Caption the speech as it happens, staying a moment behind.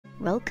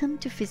Welcome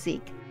to FESIG,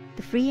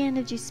 the free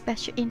energy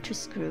special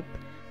interest group,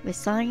 where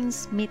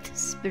science meets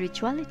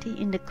spirituality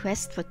in the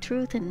quest for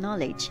truth and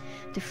knowledge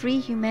to free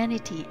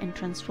humanity and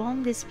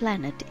transform this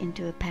planet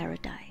into a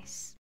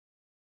paradise.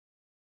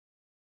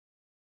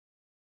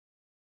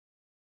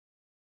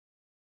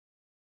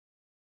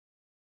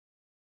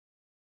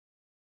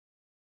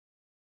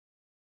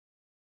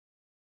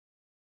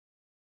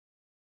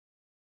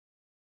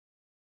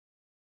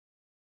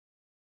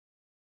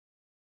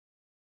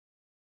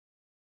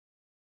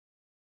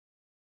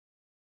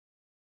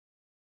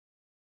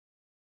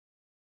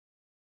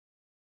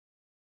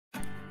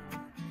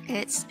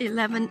 It's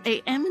 11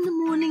 a.m. in the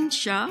morning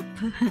sharp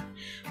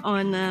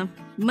on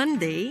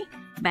Monday,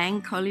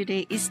 bank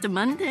holiday Easter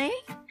Monday,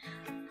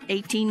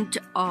 18th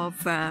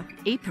of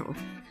April.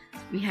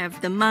 We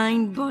have the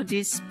Mind,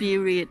 Body,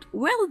 Spirit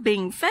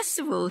WellBeing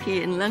Festival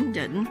here in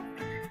London.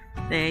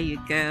 There you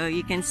go,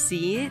 you can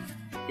see it,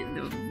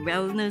 the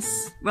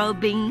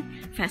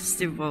WellBeing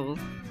Festival,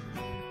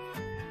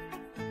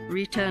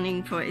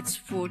 returning for its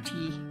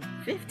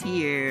 45th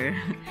year,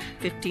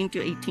 15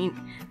 to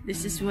 18.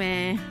 This is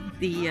where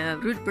the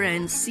Root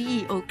Brand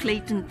CEO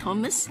Clayton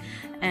Thomas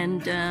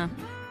and Dr.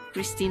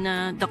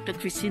 Christina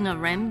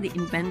Rahm, the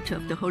inventor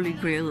of the Holy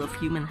Grail of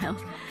human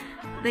health,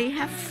 they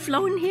have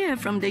flown here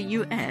from the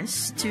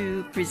US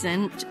to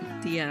present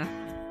their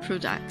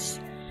products.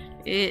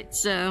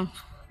 It's,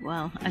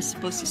 well, I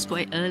suppose it's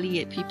quite early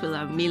yet people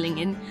are milling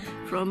in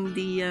from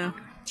the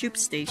tube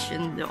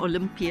station, the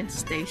Olympia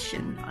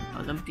station.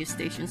 Olympia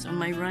station's on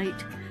my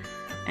right.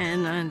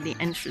 And the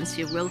entrance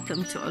here,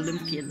 welcome to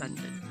Olympia,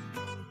 London.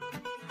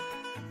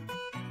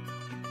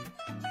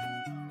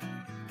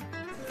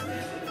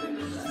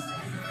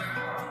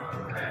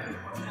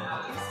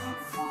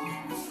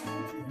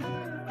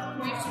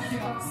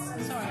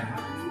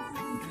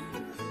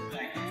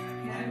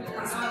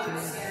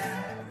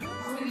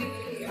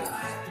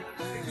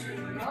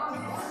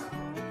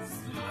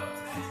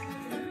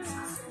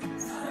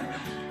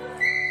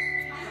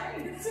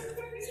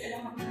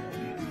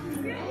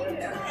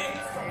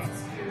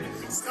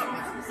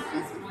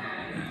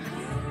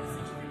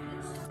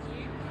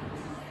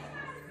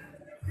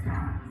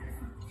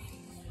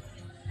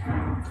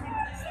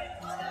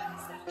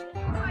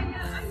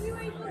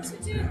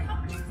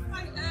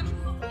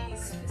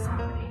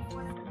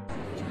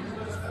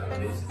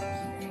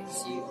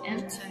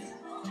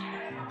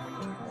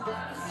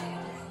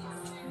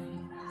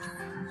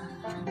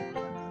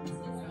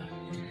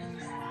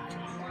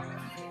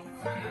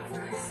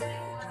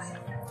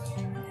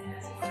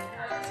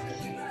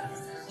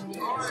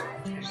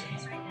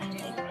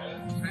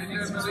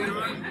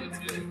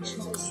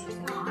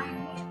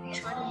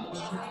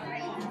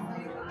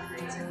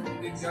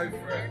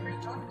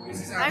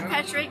 Hi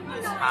Patrick.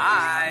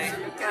 Hi.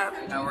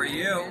 How are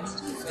you?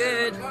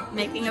 Good.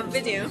 Making a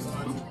video.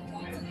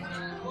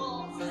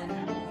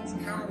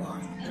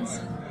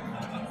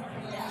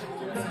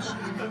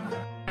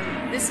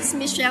 This is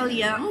Michelle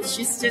Young.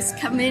 She's just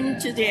come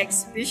into the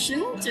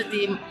exhibition, to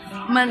the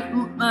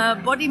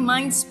Body,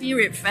 Mind,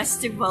 Spirit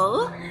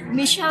Festival.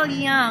 Michelle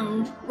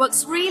Young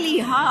works really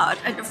hard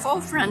at the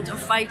forefront of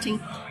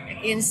fighting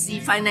against the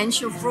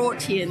financial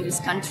fraud here in this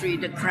country,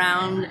 the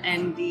Crown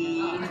and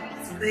the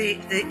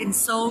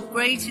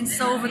great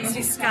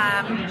insolvency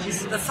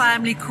scam, the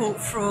family court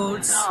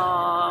frauds.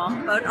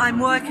 Aww. But I'm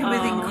working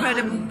with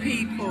incredible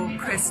people,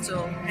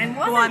 Crystal. And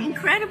what an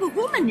incredible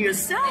woman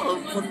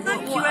yourself. Well,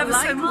 thank you ever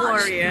so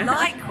much. Warrior.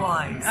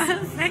 Likewise.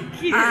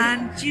 Thank you.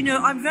 And, you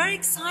know, I'm very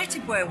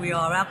excited where we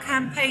are. Our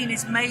campaign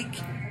is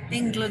Make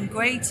England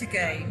Great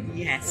Again.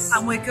 Yes.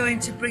 And we're going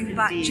to bring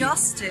back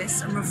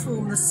justice and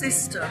reform the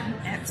system.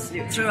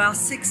 Absolutely. Through our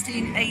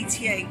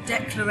 1688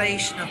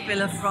 Declaration of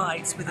Bill of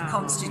Rights with the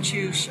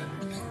Constitution.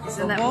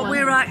 Isn't but that what wonderful?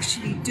 we're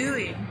actually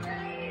doing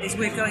is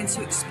we're going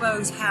to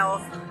expose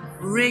how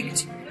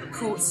rigged the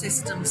court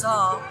systems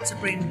are to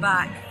bring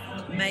back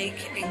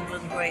Make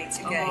England Great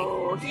Again.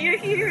 Oh,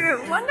 hear.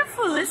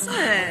 Wonderful, isn't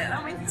it?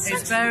 I mean,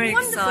 it's very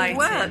wonderful exciting.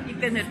 Work. You're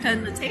going to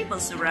turn the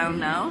tables around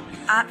now.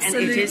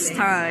 Absolutely. And it is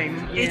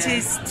time. Yeah. It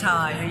is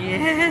time.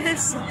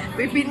 Yes.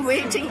 We've been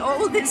waiting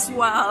all this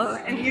while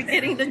and you're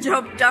getting the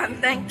job done.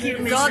 Thank you,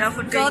 Michelle,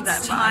 for doing God's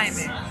that.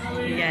 timing.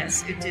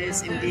 Yes, it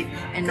is indeed.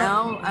 And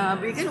now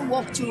we're going to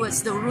walk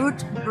towards the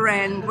Root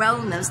Brand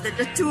Wellness that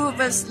the two of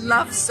us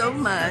love so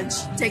much.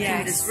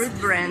 Taking this Root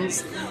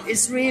Brands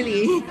is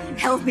really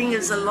helping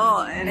us a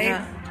lot. And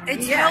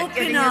it's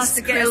helping us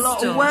to get a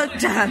lot of work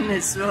done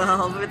as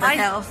well with the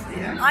health.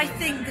 Yeah. I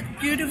think the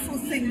beautiful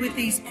thing with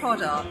these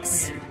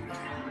products,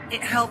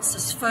 it helps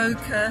us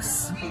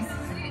focus.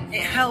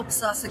 It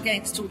helps us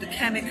against all the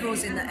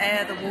chemicals in the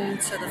air, the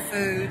water, the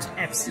food.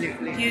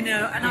 Absolutely. You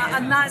know,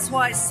 and that's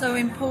why it's so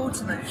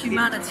important that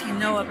humanity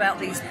know about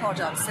these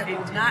products. They're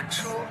all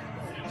natural.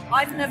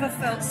 I've never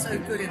felt so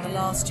good in the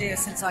last year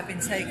since I've been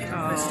taking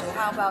the Crystal.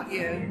 How about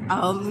you?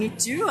 Oh, me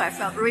too. I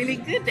felt really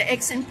good. The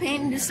aches and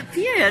pain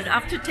disappeared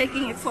after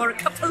taking it for a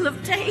couple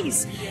of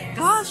days. Yes.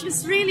 Gosh,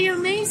 it's really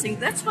amazing.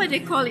 That's why they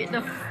call it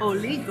the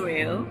Holy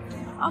Grail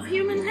of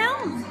human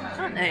health,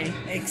 aren't they?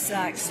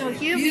 Exactly. So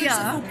here we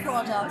are. Beautiful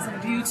products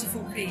and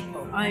beautiful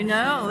people. I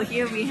know.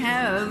 Here we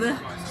have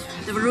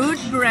the Root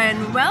Brand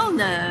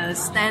Wellness,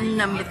 stand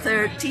number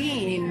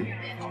 13.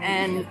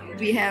 And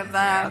we have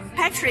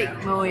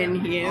Patrick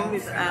Moen here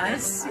with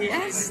us.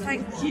 Yes,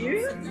 thank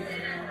you.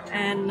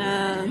 And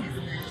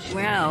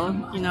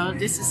well, you know,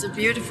 this is a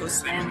beautiful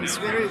stand. It's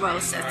very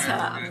well set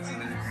up.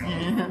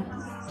 Yeah.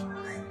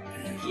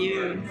 Thank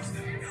you.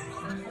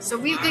 So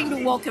we're going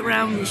to walk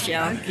around,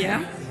 Michelle,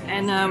 yeah?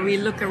 And we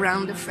look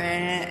around the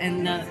fair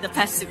and the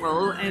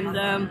festival.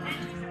 And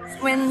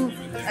when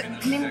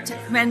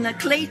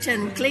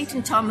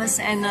Clayton Thomas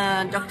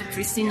and Dr.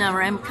 Christina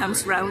Rahm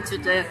comes around to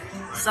the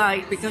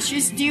side, because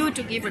she's due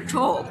to give a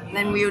talk,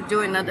 then we'll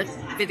do another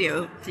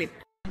video clip.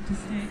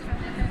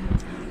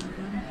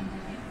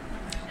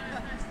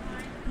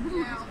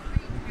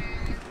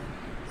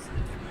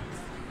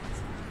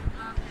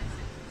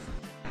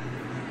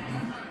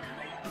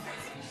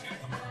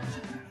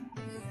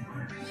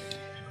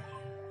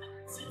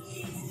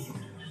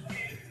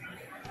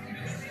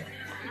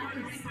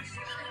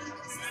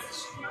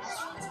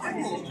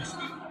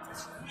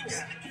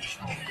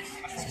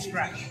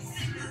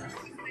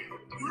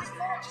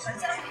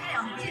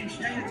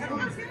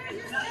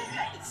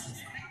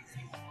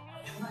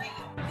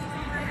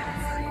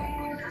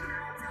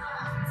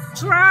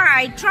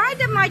 Try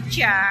the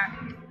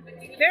matcha.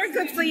 Very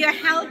good for your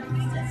health.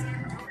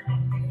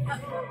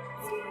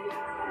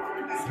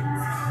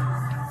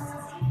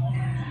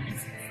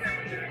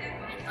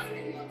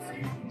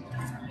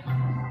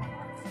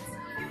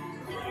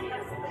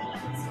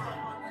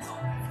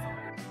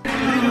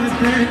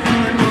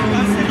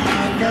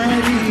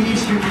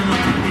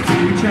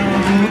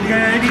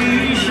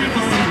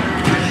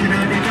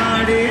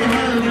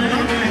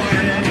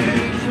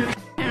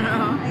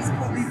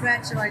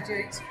 What should I do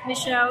it?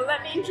 Michelle,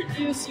 let me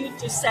introduce you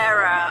to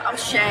Sarah of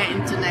Share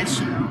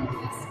International.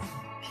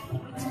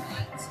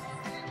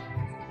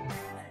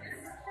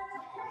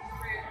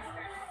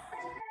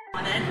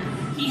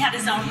 He had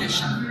his own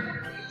mission.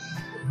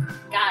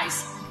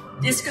 Guys,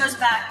 this goes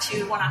back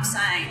to what I'm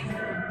saying.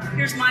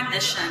 Here's my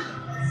mission: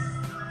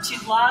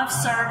 to love,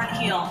 serve, and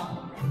heal.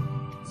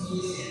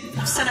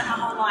 I've said it my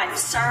whole life.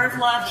 Serve,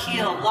 love,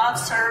 heal. Love,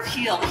 serve,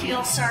 heal.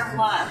 Heal, serve,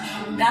 love.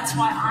 That's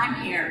why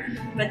I'm here.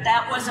 But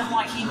that wasn't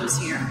why he was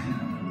here.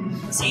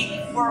 See,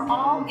 we're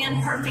all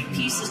imperfect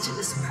pieces to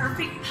this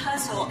perfect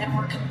puzzle, and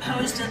we're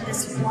composed of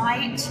this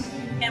light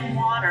and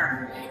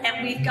water.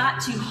 And we've got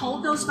to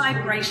hold those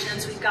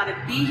vibrations. We've got to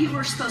be who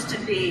we're supposed to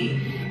be.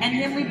 And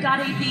then we've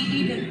got to be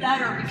even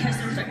better, because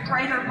there's a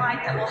greater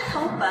light that will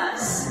help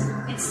us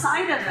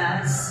inside of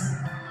us,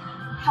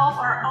 help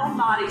our own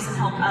bodies and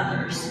help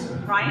others,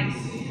 right?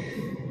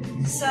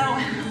 So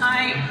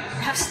I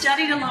have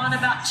studied a lot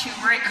about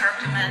turmeric,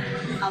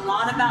 curcumin, a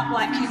lot about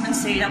black cumin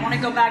seed. I want to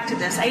go back to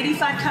this.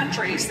 85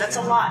 countries, that's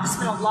a lot. I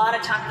spent a lot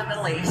of time in the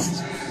Middle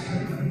East.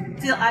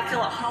 I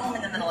feel at home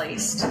in the Middle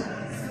East.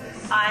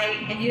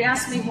 And you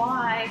asked me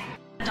why,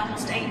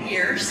 almost 8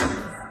 years.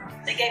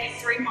 They gave me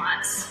 3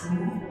 months.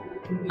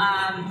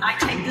 I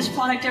take this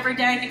product every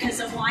day because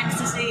of Lyme's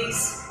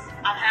disease.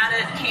 I've had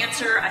it,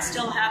 cancer, I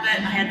still have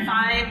it. I had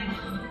 5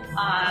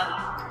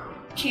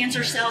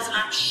 cancer cells, and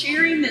I'm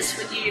sharing this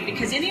with you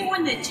because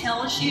anyone that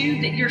tells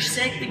you that you're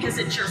sick because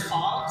it's your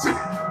fault,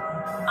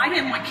 I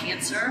didn't want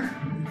cancer.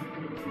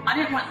 I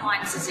didn't want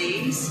Lyme's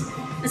disease.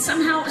 But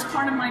somehow it was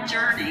part of my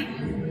journey.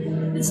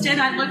 Instead,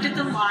 I looked at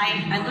the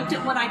light, I looked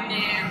at what I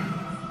knew.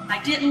 I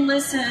didn't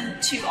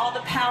listen to all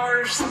the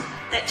powers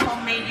that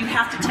told me you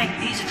have to take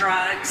these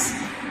drugs.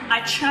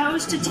 I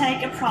chose to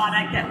take a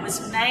product that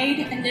was made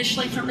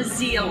initially from a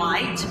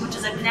zeolite, which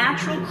is a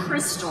natural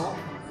crystal,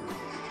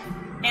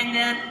 and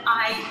then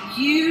I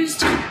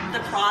used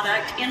the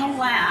product in a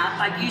lab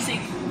by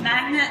using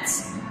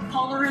magnets,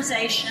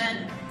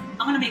 polarization.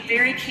 I'm going to be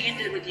very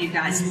candid with you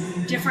guys.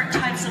 Different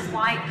types of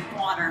light and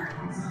water,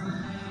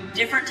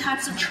 different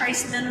types of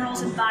trace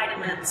minerals and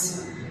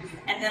vitamins,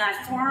 and then I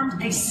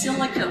formed a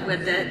silica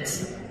with it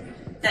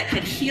that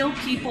could heal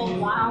people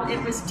while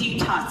it was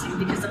detoxing.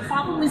 Because the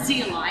problem with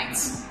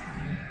zeolites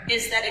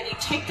is that if you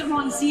take the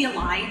wrong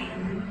zeolite,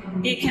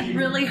 it can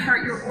really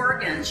hurt your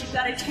organs. You've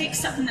got to take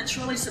something that's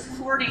really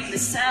supporting the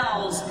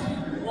cells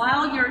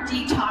while you're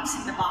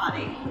detoxing the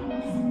body.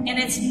 And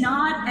it's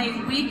not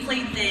a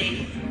weekly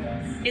thing.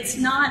 It's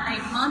not a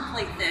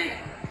monthly thing.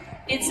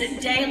 It's a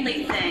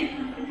daily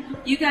thing.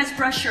 You guys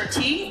brush your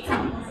teeth,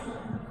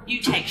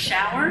 you take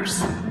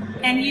showers,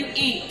 and you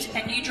eat,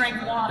 and you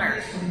drink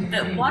water.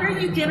 But what are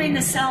you giving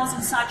the cells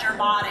inside your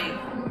body?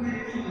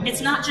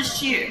 It's not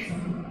just you.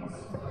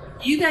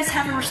 You guys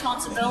have a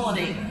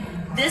responsibility.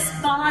 This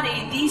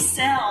body, these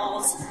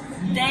cells,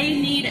 they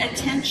need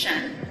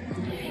attention.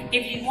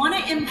 If you want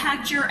to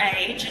impact your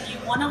age and you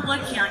want to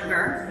look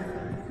younger,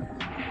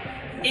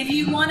 if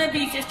you want to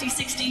be 50,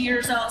 60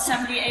 years old,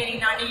 70, 80,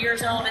 90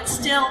 years old, and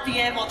still be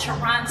able to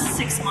run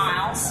 6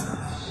 miles,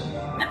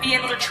 and be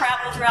able to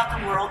travel throughout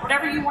the world,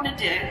 whatever you want to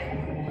do,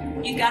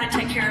 you got to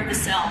take care of the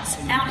cells.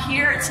 Out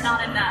here, it's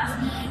not enough.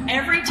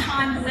 Every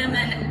time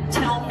women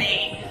tell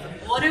me,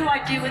 What do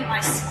I do with my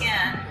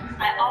skin?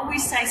 I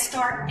always say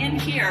start in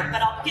here,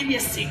 but I'll give you a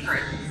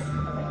secret.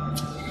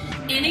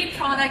 Any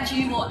product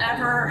you will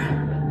ever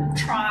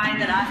try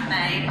that I've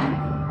made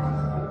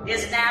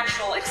is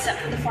natural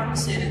except for the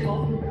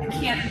pharmaceutical. I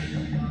can't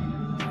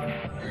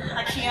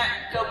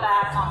go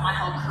back on my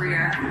whole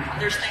career.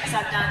 There's things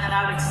I've done that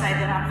I would say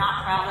that I'm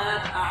not proud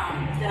of,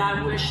 that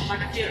I wish if I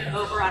could do it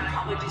over, I'd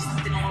probably do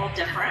something a little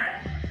different.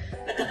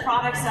 But the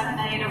products I've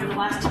made over the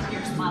last 10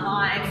 years of my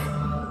life,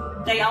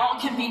 they all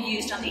can be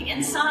used on the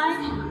inside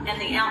and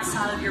the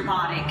outside of your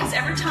body. Because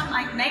every time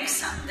I make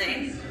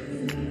something,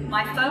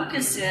 my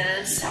focus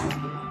is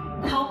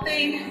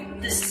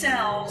helping the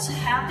cells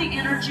have the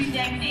energy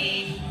they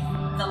need,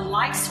 the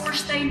light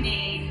source they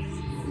need,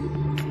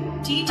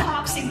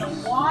 detoxing the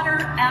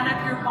water out of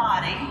your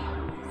body,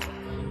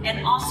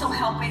 and also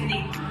helping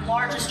the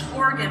largest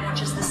organ,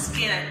 which is the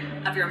skin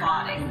of your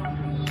body.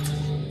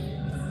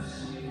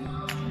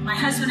 My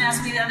husband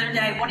asked me the other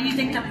day, what do you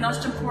think the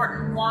most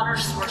important water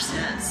source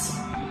is?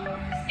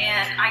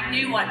 And I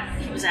knew what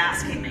he was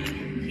asking me.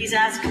 He's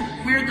asking,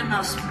 we're the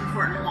most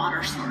important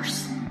water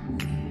source.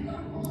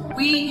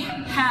 We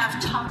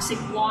have toxic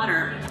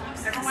water.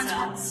 Everyone's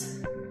else.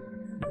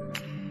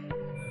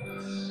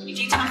 You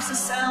detox the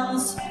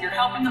cells, you're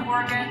helping the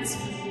organs.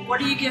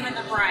 What are you giving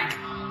the brain?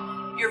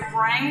 Your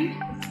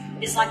brain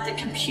is like the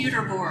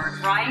computer board,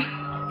 right?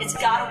 It's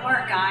gotta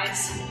work,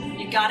 guys.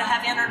 You gotta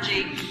have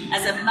energy.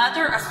 As a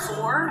mother of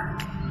 4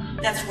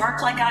 that's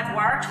worked like I've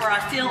worked, where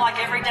I feel like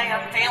every day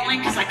I'm failing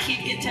because I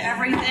can't get to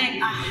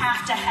everything, I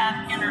have to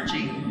have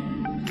energy.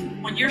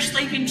 When you're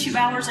sleeping 2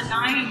 hours a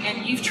night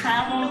and you've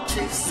traveled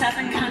to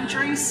 7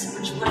 countries,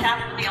 which would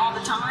happen to me all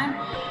the time,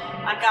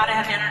 I gotta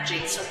have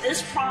energy. So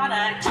this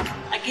product,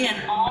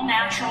 again, all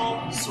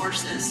natural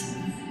sources.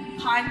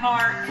 Pine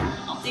bark,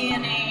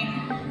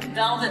 L-theanine,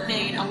 velvet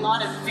bean, a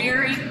lot of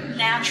very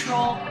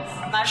natural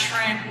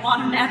mushroom, a lot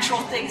of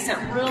natural things that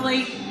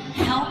really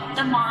help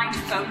the mind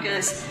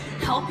focus,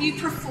 help you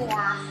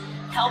perform,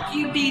 help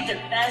you be the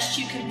best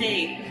you can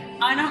be.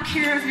 I don't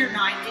care if you're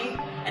 90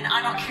 and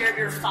I don't care if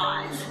you're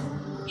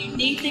 5. You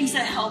need things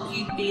that help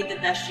you be the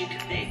best you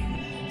can be.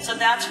 So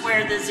that's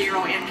where the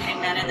 0N came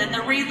in. And then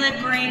the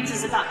Relive greens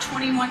is about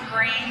 21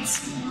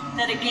 greens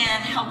that,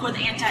 again, help with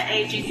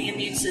anti-aging, the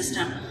immune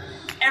system.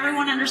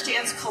 Everyone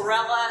understands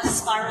chlorella,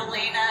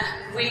 spirulina,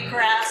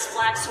 wheatgrass,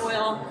 flax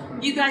oil.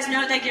 You guys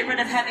know they get rid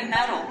of heavy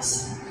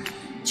metals.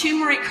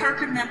 Turmeric,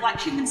 curcumin, black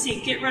cumin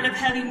seed get rid of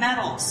heavy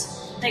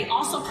metals. They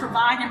also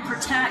provide and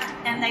protect,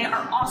 and they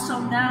are also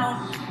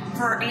known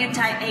for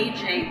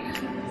anti-aging.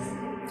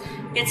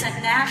 It's a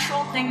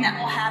natural thing that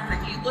will happen.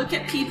 You look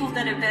at people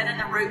that have been in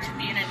the root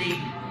community,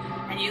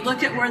 and you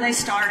look at where they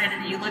started,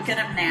 and you look at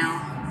them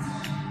now.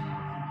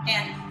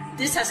 And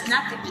this has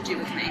nothing to do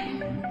with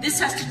me. This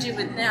has to do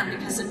with them,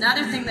 because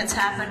another thing that's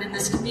happened in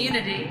this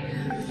community,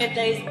 if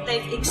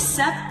they've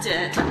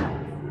accepted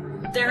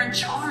they're in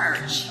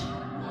charge.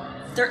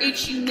 They're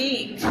each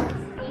unique.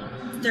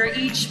 They're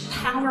each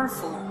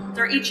powerful.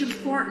 They're each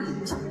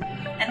important.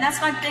 And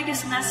that's my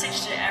biggest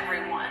message to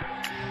everyone.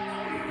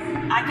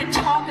 I could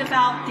talk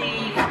about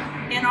the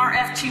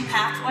NRF2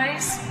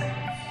 pathways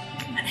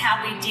and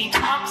how we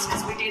detox,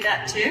 because we do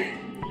that too.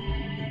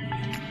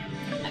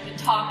 I could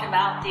talk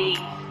about the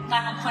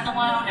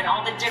thymoquinone and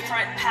all the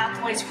different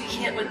pathways we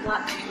hit with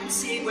black cumin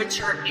seed, which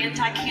are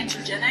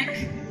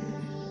anti-cancerogenic.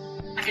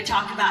 I could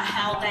talk about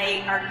how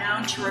they are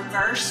known to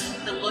reverse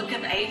the look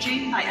of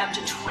aging by up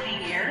to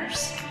 20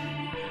 years.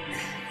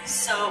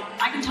 So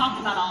I can talk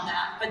about all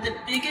that, but the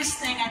biggest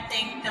thing I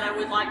think that I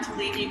would like to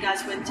leave you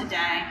guys with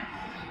today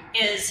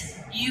is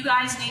you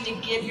guys need to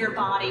give your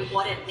body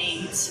what it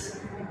needs.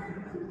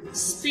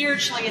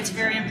 Spiritually, it's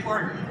very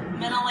important.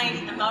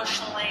 Mentally,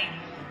 emotionally,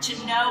 to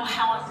know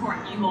how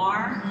important you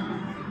are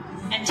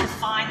and to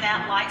find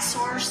that light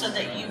source so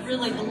that you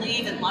really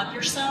believe and love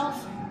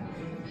yourself.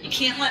 You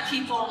can't let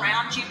people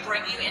around you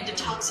bring you into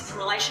toxic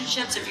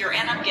relationships. If you're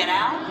in them, get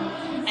out,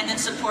 and then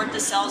support the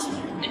cells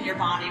in your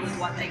body with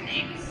what they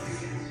need.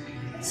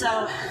 So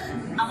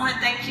I want to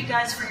thank you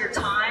guys for your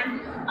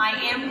time. I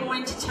am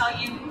going to tell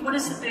you, what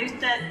is the booth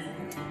that,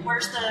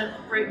 where's the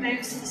root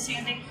booth,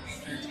 Sandy?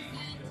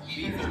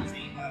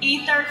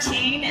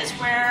 E13 is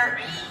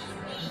where,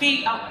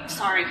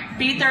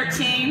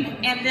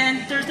 B13, and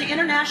then there's the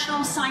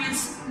International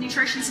Science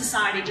Nutrition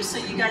Society, just so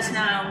you guys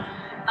know.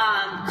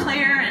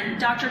 Claire and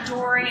Dr.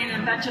 Dory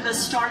and a bunch of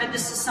us started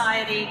this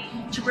society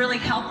to really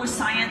help with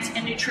science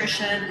and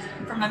nutrition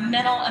from a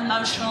mental,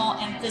 emotional,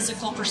 and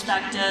physical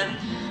perspective.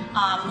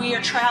 We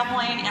are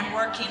traveling and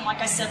working,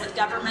 like I said, with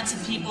governments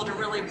and people to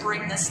really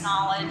bring this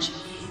knowledge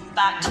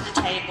back to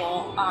the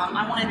table.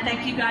 I want to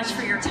thank you guys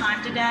for your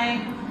time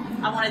today.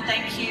 I want to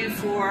thank you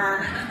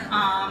for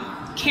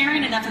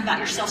caring enough about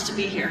yourselves to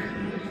be here,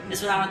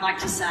 is what I would like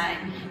to say.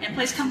 And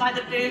please come by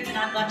the booth, and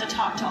I'd love to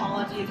talk to all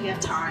of you if you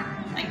have time.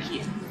 Thank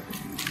you.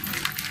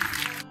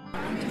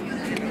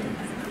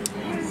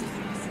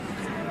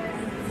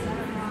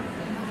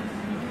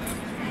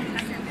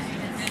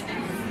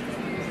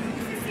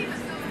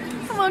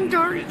 Come on,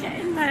 Dory,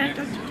 get in there.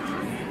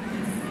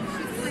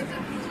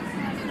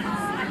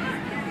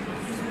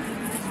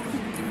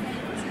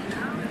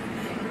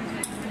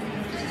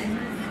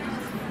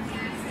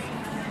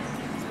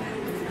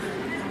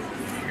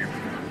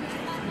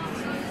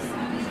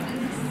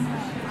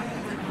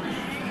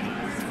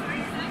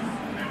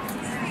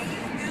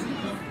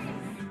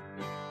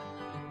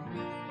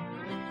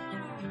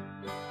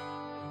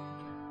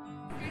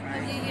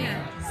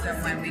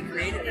 when we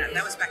created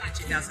that was back in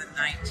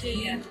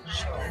 2019.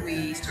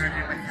 We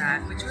started with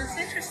that, which was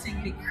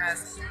interesting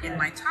because in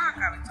my talk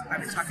I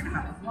was talking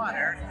about the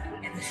water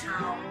and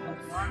how the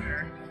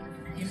water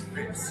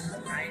imprints,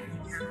 right?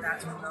 And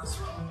that's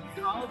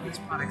what all of these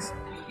products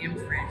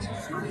imprint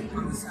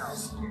on the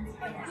cells.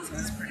 So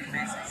it's pretty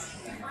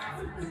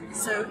amazing.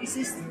 So is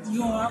this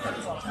your other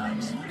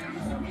product?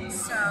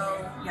 So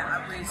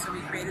yeah,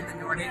 we created the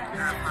Nordic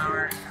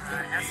flower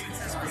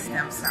essences with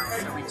stem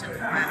cells. So we took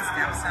plant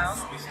stem cells,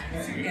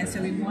 and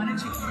so we wanted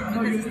to,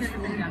 because it's never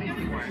been done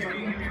before. I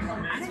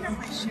don't know if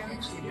I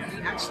showed you, but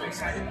we actually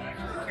started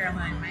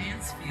Caroline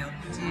Mansfield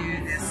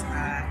do this.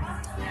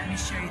 Let me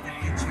show you the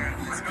picture of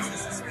this because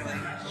this is really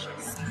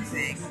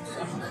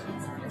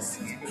something. Let's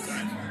see.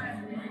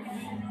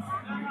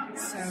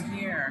 So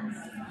here,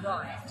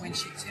 when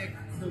she took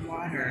the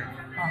water.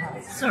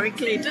 Sorry,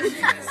 Clayton.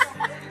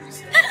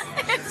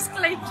 It's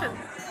Clayton.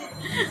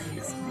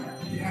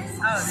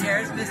 Oh,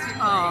 there's Mr.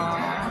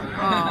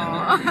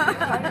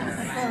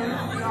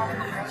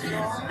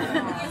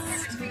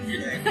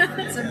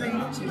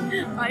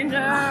 I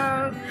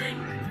know.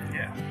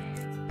 Yeah.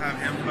 Have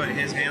him put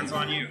his hands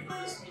on you.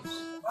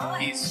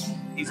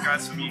 He's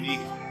got some unique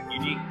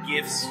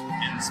gifts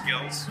and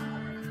skills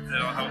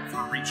that'll help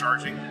for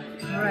recharging.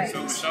 Right.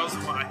 So Michelle's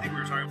the one I think we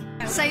were talking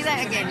about. Say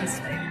that again.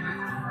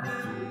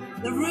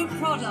 The root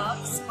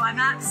products, I'm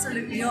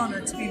absolutely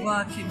honoured to be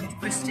working with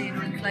Christina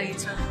and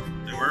Clayton.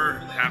 And we're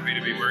happy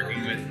to be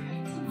working with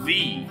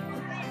the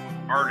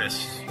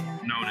artist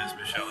known as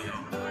Michelle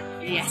Young.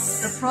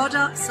 Yes. The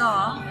products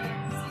are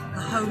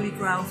the Holy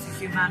Grail for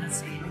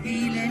humanity,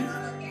 healing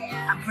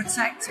and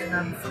protecting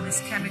them from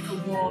this chemical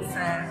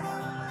warfare.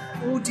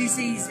 All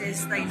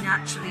diseases they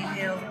naturally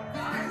heal.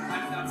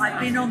 I've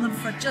been on them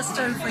for just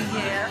over a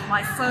year.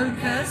 My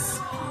focus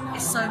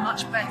is so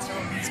much better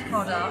on these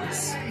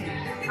products.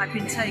 I've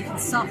been taking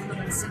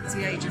supplements since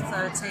the age of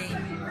 13.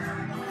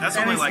 That's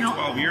only like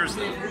 12 years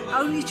though.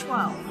 Only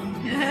 12.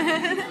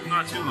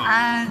 Not too long.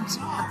 And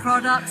the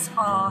products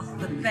are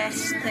the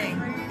best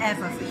thing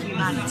ever for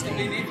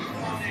humanity.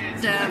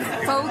 The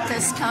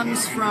focus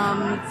comes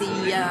from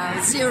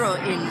the zero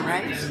in,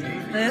 right?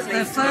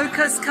 The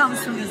focus comes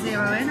from the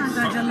zero in. I'm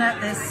going to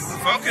let this...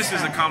 Focus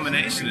is a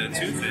combination of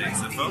two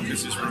things. The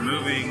focus is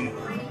removing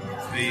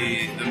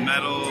the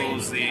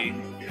metals,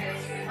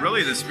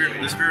 really the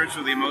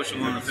spiritual, the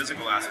emotional, and the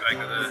physical aspect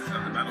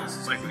of the metals.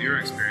 It's like with your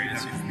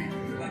experience,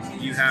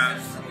 you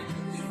have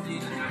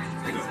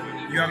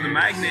the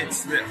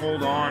magnets that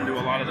hold on to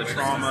a lot of the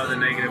trauma, the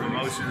negative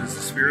emotions,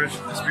 the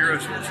spiritual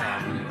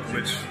trauma,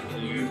 which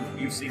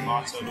you've seen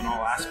lots of in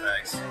all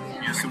aspects.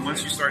 So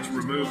once you start to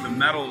remove the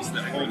metals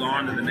that hold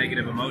on to the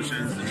negative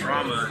emotions, the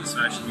trauma and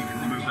such, and you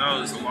can remove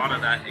those, a lot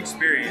of that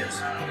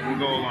experience will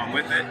go along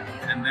with it.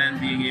 And then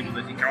being able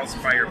to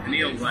decalcify your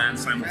pineal gland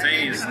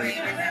simultaneously,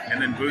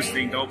 and then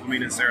boosting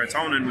dopamine and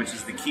serotonin, which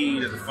is the key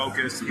to the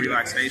focus, the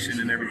relaxation,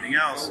 and everything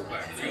else.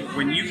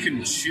 When you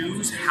can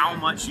choose how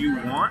much you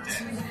want,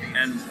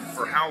 and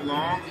for how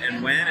long,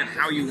 and when, and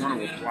how you want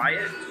to apply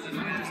it,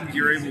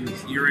 you're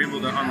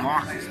able to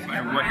unlock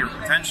what your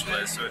potential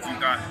is. So if you've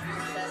got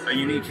a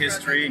unique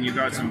history and you've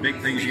got some big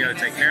things you got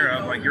to take care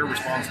of, like you're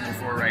responsible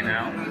for right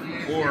now,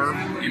 or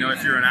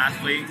if you're an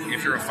athlete,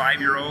 if you're a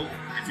 5-year-old,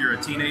 if you're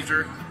a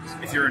teenager,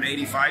 if you're an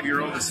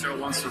 85-year-old that still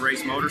wants to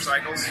race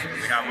motorcycles,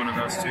 we have one of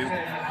those too,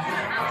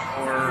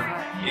 or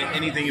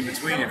anything in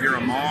between. If you're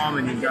a mom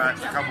and you've got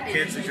a couple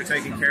kids that you're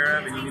taking care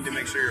of and you need to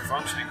make sure you're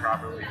functioning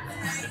properly,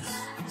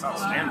 it's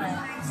outstanding.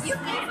 You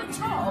gave a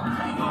talk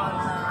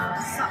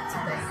on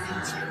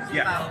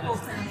Saturday about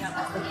opening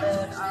up the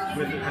third eye.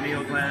 With the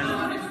pineal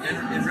gland,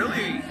 and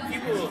really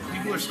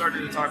people are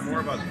starting to talk more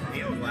about the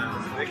pineal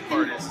gland. The big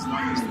part is it's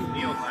not just the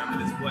pineal gland,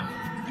 but it's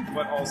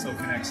what also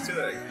connects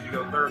to it. You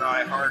go third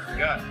eye, heart,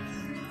 gut,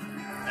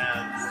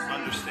 and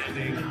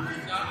understanding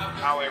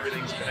how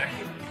everything's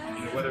connected.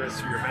 Whether it's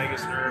through your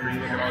vagus nerve, or you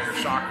look at all your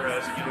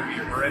chakras, and you look at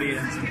your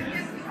meridians, and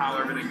how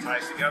everything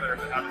ties together,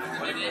 but having the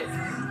clinical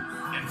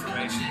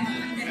information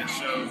that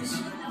shows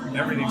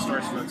everything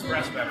starts to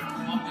express better,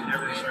 and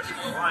everything starts to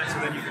align, so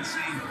then you can see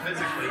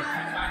physically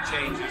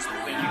changes,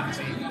 and then you can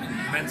see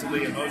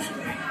mentally,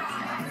 emotionally,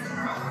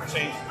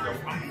 changes to go,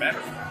 I'm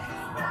better.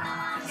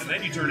 And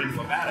then you turn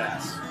into a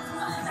badass,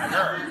 like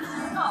her.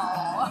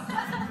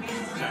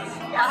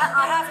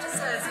 I have to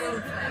say as well,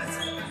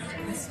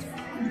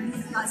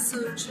 that's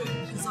so true,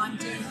 because I'm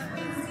dealing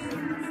with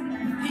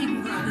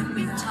people that have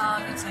been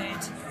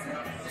targeted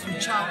through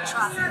child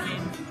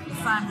trafficking, the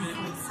family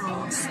court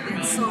frauds, the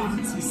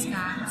insolvency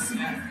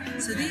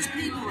scams. So these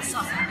people are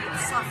suffering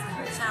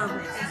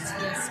terrible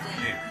PTSD.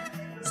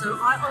 So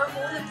all the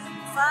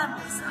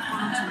families that have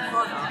gone into the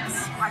products,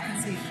 I can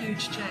see a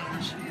huge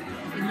change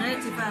in their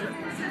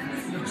development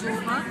from the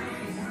trauma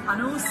and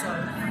also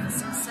from the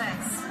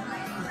success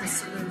of the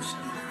solution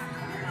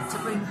to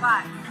bring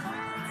back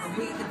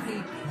we the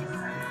people,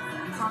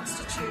 the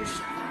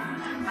Constitution,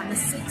 and the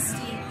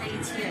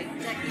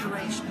 1888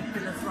 Declaration of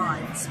Bill of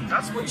Rights,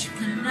 which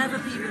can never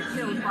be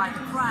repealed by the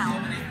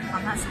Crown,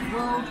 and that's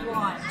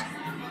worldwide.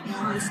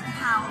 most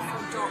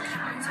powerful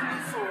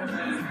document for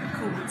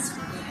records.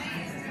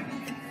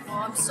 Oh,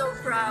 I'm so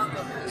proud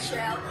of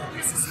Michelle.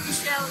 This is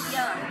Michelle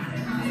Young,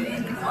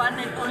 the one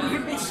and only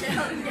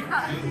Michelle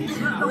Young.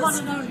 The one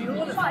and only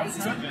author.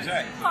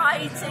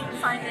 Fighting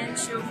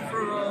financial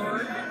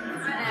fraud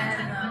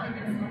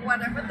and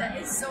whatever that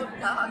is so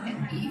dark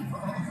and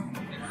evil.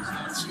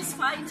 She's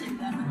fighting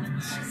them.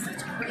 She's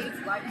such a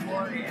brave life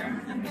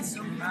warrior. I'm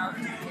so proud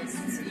to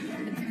see her.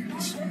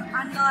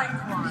 And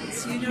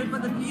likewise,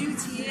 but the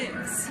beauty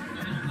is,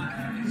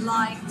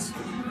 light is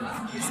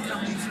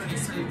coming through,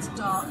 so it's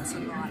dark to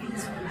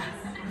light.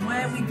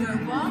 Where we go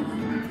one,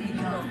 we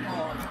go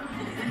on.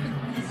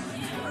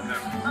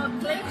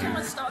 Clayton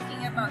was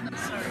talking about the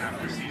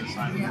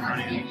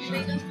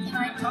Clayton, can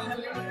I talk a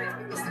little bit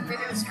because the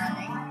video is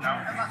running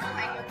about the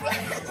pineal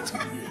gland,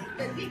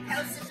 the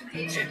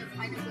decalcification of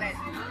pineal gland.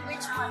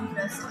 Which one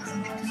does this? The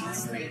clean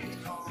slate?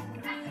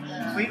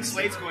 Clean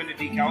slate's going to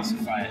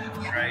decalcify it,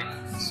 right?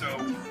 So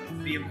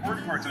the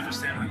important part to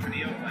understand what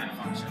pineal gland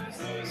function is,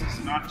 though, is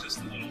it's not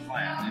just a little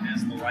gland. It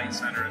is the light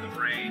center of the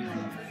brain.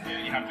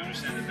 You have to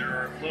understand that there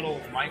are little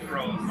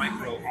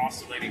micro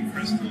oscillating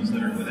crystals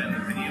that are within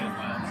the pineal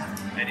gland.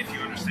 And if you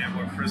understand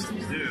what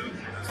crystals do,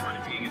 that's funny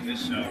being at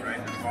this show,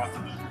 right? There's lots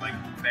of them like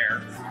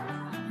there.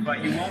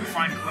 But you won't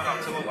find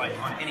clinoptilolite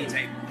on any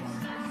table.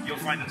 You'll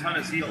find a ton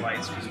of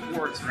zeolites, because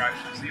quartz are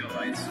actually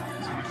zeolites.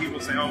 So when people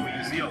say, oh, we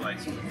use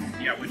zeolites,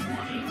 yeah, which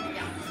one?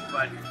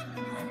 But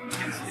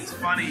it's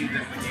funny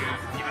that when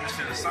you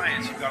understand the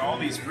science, you've got all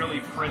these really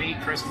pretty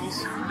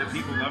crystals that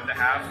people love to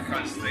have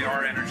because they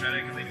are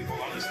energetic and they do a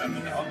lot of stuff.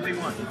 But the ugly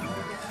one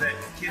that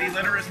kitty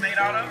litter is made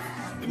out of,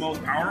 the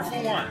most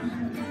powerful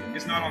one,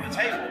 is not on the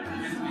table.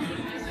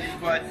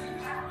 But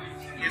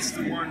it's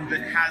the one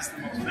that has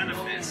the most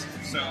benefits.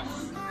 So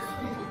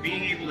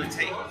being able to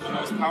take the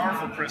most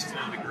powerful crystal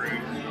in the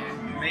group,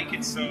 make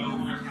it so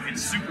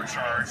it's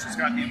supercharged, it's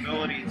got the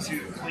ability to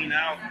clean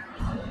out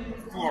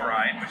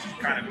fluoride, which is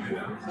kind of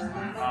cool,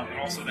 but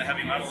also the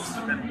heavy metals,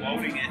 but then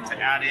loading it to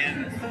add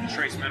in the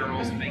trace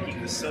minerals and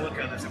making the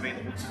silica that's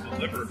available to the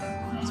liver.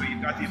 So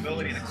you've got the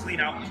ability to clean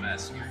out the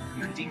mess.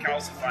 You're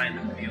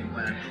decalcifying the pineal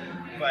gland,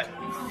 but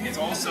it's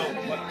also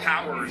what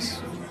powers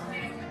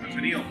the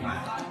pineal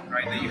gland,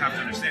 right? That you have to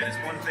understand. It's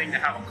one thing to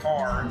have a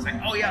car and say,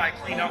 oh yeah, I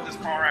cleaned out this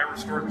car, I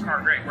restored the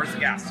car, great. Where's the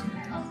gas?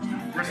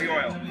 Where's the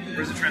oil?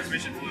 Where's the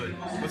transmission fluid?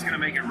 What's going to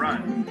make it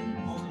run?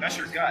 That's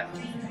your gut.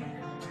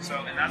 So,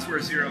 and that's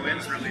where Zero In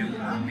is really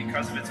important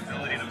because of its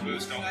ability to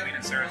boost dopamine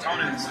and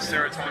serotonin. It's the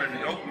serotonin and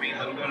dopamine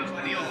that'll go to the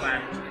pineal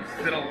gland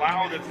that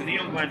allow the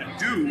pineal gland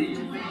to do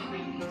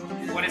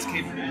what it's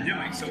capable of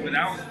doing. So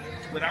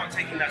without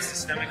taking that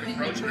systemic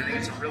approach, and I think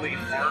it's a really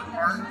hard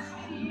part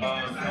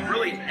of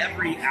really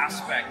every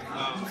aspect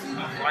of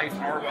life,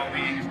 our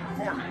well-being, and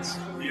performance.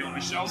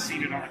 Michelle's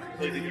seen it on a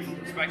completely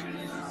different perspective.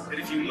 That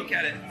if you look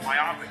at it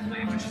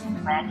myopically, which is the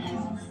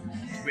problem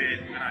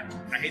with, and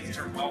I hate the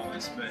term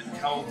wellness, but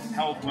health,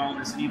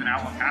 wellness, and even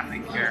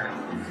allopathic care,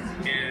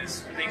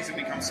 is things that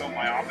become so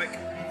myopic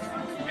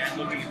and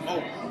looking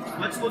at,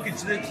 let's look at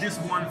this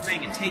one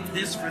thing and take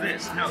this for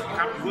this. No, you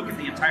have to look at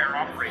the entire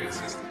operating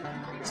system.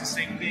 It's the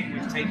same thing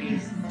with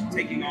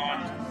taking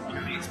on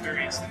the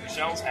experience that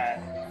Michelle's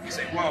had. You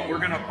say, well, we're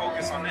going to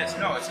focus on this.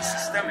 No, it's a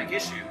systemic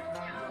issue.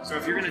 So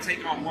if you're going to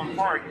take on one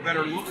part, you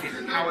better look at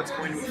how it's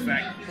going to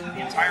affect the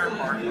entire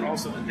part, but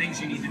also the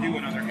things you need to do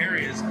in other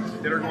areas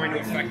that are going to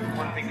affect the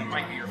one thing that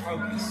might be your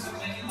focus.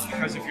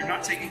 Because if you're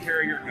not taking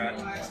care of your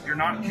gut, you're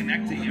not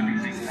connecting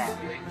everything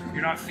properly,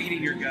 you're not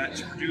feeding your gut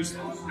to produce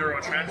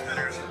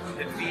neurotransmitters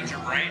that feed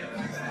your brain,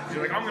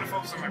 you're like, I'm going to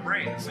focus on my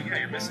brain. So yeah,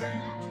 you're missing it.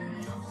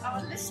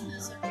 Our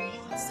listeners are really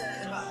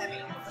concerned about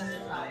having a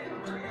third life.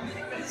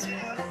 Because,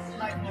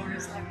 like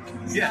Morris,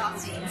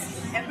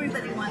 Nazis,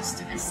 everybody wants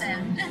to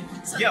ascend.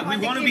 So yeah, we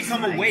want to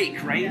become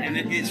awake, right? And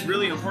it's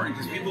really important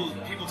because people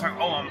talk,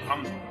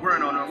 we're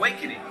on an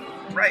awakening.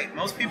 Right,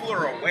 most people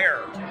are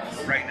aware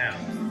right now.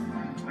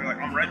 They're like,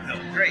 I'm red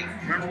pill. Great.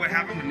 Remember what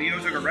happened when Neo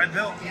took a red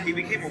pill? He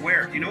became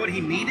aware. Do you know what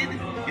he needed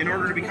in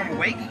order to become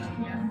awake?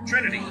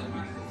 Trinity.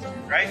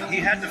 Right? He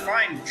had to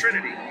find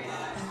Trinity.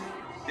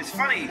 It's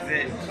funny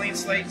that Clean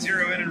Slate,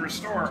 Zero In, and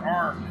Restore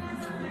are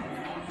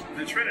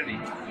the Trinity.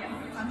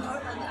 And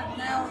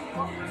now,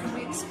 can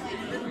we explain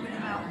a little bit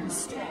about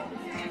Restore?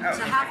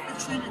 To have the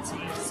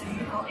Trinity, so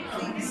you've got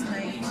Clean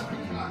Slate,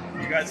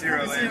 you got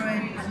Zero In,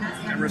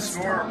 and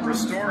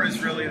Restore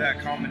is really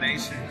that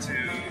combination to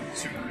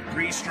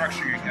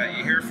restructure your gut.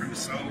 You hear from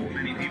so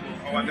many people,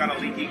 I've got a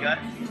leaky gut.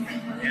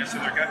 Yeah, so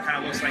their gut kind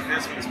of looks like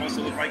this, but it's supposed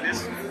to look like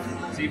this.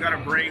 So you've got to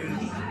bring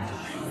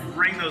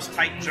those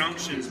tight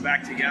junctions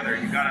back together.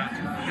 You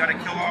gotta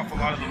kill off a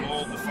lot of the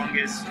mold, the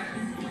fungus,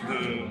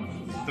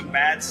 the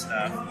bad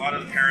stuff, a lot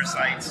of the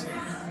parasites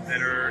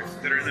that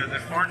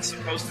aren't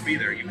supposed to be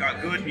there. You've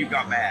got good and you've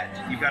got bad.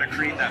 You've got to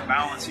create that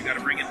balance. You've got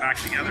to bring it back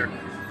together.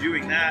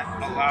 Doing that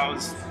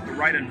allows the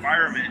right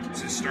environment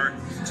to start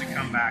to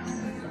come back.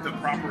 The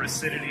proper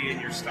acidity in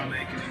your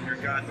stomach and in your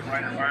gut, the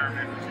right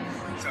environment.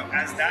 So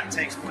as that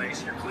takes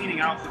place, you're cleaning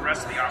out the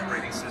rest of the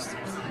operating system.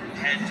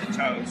 head to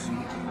toes.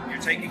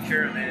 You're taking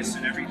care of this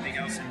and everything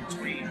else in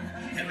between,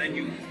 and then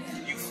you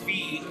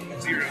feed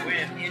zero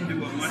in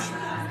into a much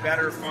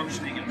better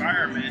functioning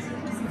environment.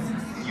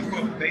 You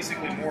put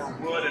basically more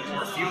wood and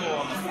more fuel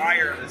on the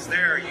fire that's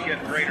there, you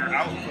get greater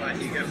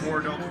output, you get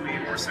more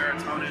dopamine, more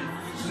serotonin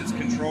that's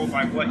controlled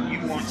by what you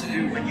want to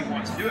do when you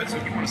want to do it. So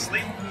if you want to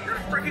sleep, you're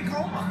in a freaking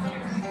coma.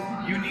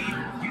 You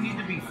need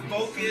to be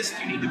focused,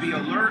 you need to be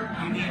alert,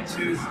 you need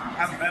to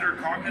have better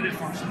cognitive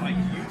function like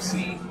you've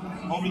seen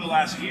over the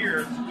last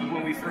year.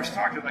 When we first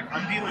talked, you're like,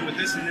 I'm dealing with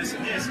this and this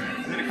and this,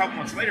 and then a couple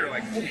months later,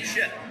 like, holy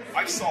shit,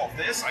 I've solved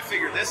this, I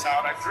figured this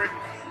out,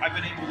 I've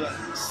been able to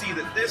see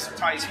that this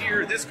ties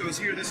here, this goes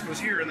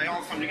here, and they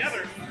all come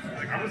together.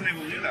 Like, I wasn't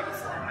able to do that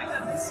before. I'm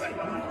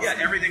like, yeah,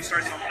 everything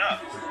starts opening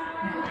up.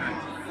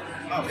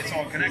 Oh, it's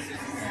all connected.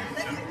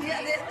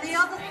 The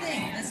other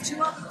thing, there's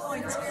two other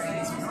points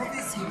here.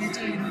 Obviously, we're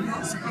dealing with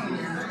lots of people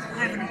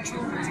heavily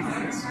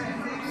traumatized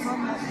from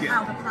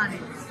how the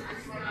planet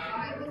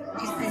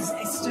is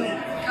still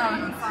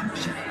currently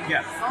functioning.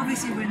 Yeah.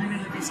 Obviously, we're in the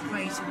middle of this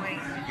great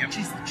awakening, which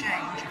is the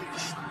change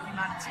which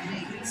humanity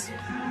needs.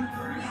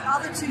 The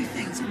other two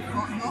things, we've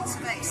got lots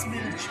of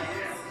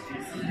ex-military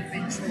that have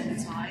been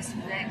traumatized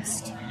and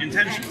next.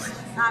 Intentionally.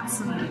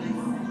 Absolutely.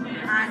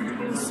 And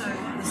also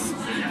this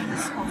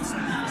sponsor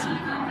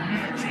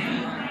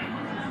military.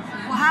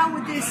 Well, how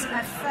would this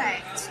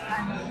affect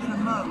and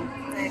promote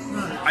their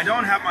growth? I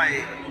don't have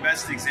my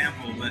best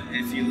example, but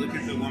if you look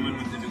at the woman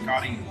with the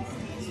Ducati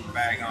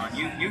bag on,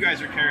 you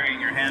guys are carrying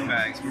your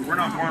handbags, but we're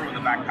not born with a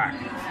backpack,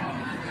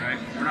 right?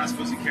 We're not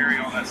supposed to carry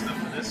all that stuff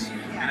with us.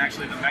 And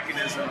actually the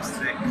mechanisms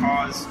that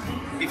cause,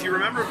 if you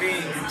remember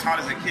being taught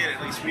as a kid,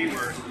 at least we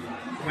were,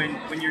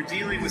 when you're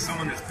dealing with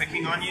someone that's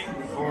picking on you,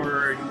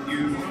 or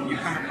you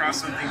come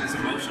across something that's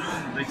emotional,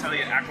 they tell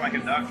you act like a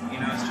duck,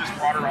 it's just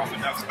water off a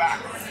duck's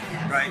back,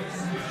 right?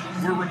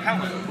 We're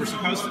repellent, we're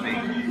supposed to be.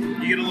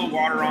 You get a little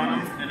water on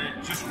them and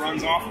it just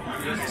runs off them,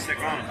 it doesn't stick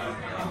on them.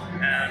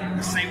 And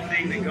the same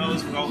thing that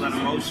goes with all that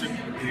emotion,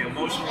 the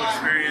emotional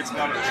experience,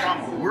 about the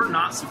trauma, we're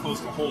not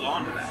supposed to hold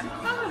on to that.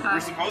 We're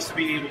supposed to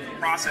be able to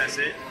process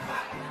it,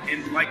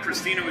 and like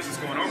Christina was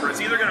just going over,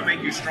 it's either going to make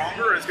you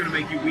stronger or it's going to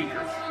make you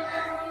weaker.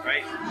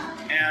 Right?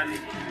 And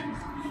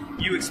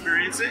you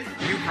experience it,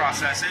 you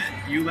process it,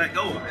 you let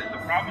go of it. The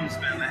problem's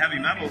been the heavy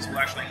metals will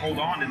actually hold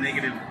on to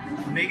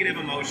negative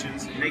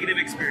emotions, negative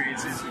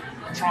experiences,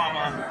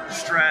 trauma,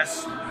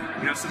 stress,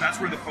 so that's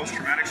where the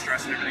post-traumatic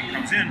stress and everything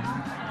comes in.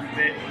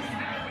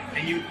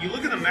 And you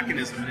look at the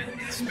mechanism, and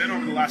it's been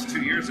over the last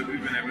 2 years that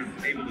we've been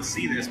able to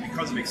see this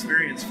because of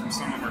experience from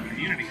some of our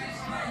community.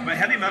 But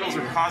heavy metals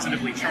are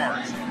positively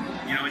charged.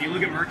 And you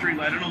look at mercury,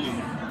 lead, and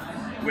aluminum,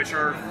 which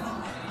are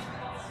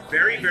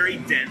very, very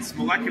dense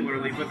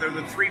molecularly, but they're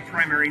the three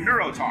primary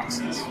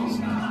neurotoxins.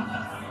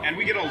 And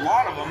we get a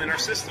lot of them in our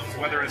systems,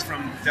 whether it's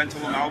from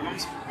dental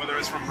amalgams, whether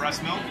it's from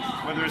breast milk,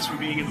 whether it's from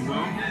being in the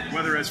womb,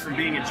 whether it's from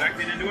being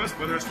injected into us,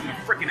 whether it's from the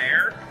frickin'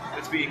 air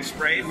that's being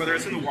sprayed, whether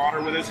it's in the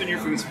water, whether it's in your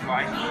food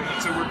supply.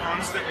 So we're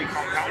constantly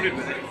compounded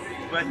with it.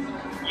 But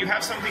you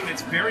have something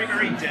that's very,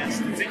 very dense,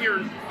 that's in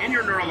your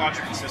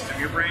neurological system,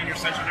 your brain, your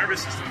central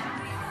nervous system,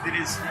 that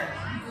is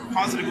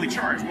positively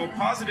charged. Well,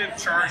 positive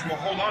charge will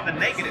hold on to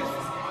negative.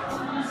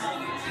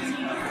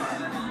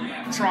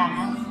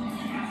 Trauma,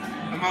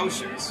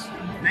 emotions,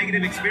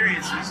 negative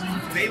experiences,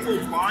 they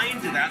will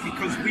bind to that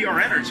because we are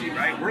energy,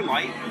 right? We're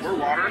light, we're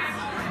water,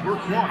 we're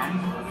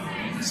quantum.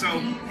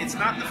 So it's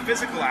not the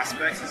physical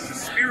aspects, it's the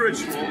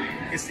spiritual,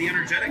 it's the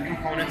energetic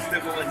components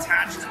that will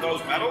attach to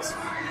those metals,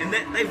 and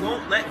that they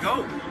won't let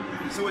go.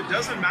 So it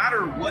doesn't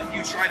matter what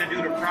you try to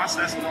do to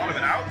process a lot of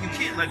it out, you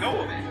can't let go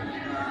of it.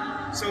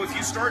 So if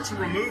you start to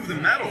remove the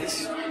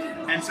metals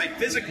and say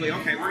physically,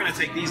 okay, we're going to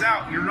take these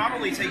out, you're not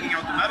only taking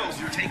out the metals,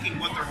 you're taking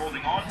what they're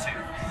holding on to.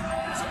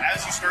 So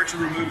as you start to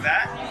remove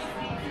that,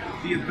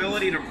 the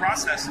ability to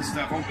process this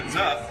stuff opens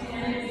up,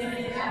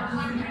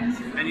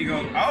 and you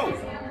go, oh,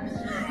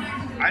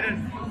 I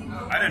didn't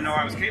know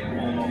I was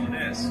capable of all of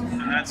this.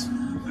 And that's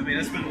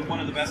been one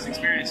of the best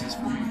experiences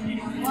for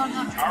me.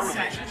 100%. Our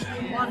relationship.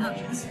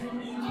 100%.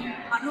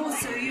 And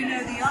also,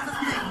 the other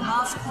thing,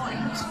 last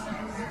point,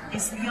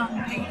 is the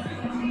young people.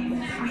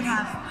 We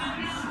have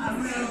a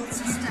real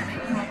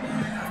systemic problem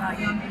of our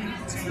young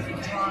people taking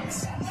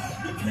drugs,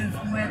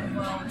 from where the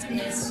world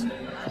is, and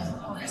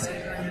obviously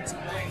going into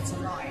the greater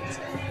light.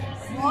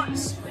 What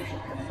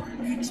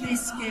would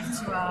this give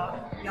to our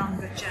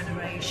younger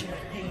generation of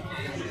people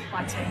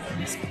by taking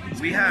this?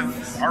 We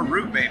have, our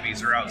root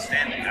babies are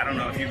outstanding. I don't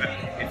know if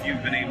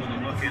you've been able to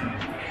look in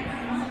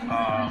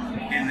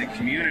the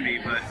community,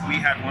 but we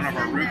had one of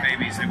our root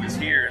babies that was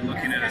here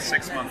looking at a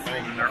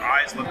 6-month-old, and their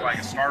eyes looked like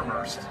a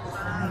starburst.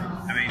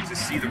 I mean, to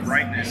see the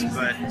brightness,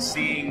 but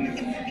seeing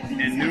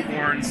in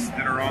newborns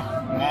that are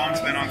on, mom's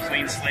been on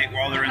clean slate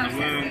while they're in the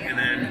womb, and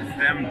then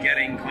them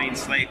getting clean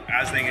slate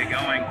as they get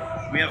going.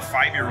 We have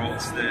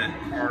 5-year-olds that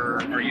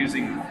are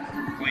using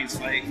clean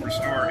slate,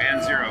 restore,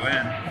 and 0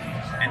 in.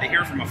 And to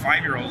hear from a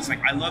 5-year-old, it's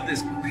like, I love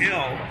this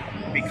pill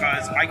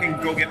because I can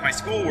go get my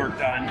schoolwork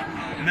done,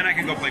 and then I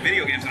can go play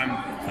video games, and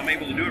I'm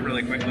able to do it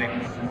really quickly.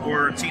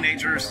 Or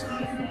teenagers,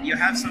 you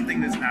have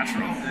something that's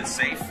natural, that's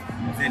safe,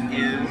 that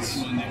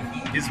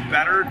is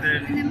better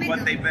than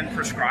what they've been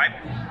prescribed.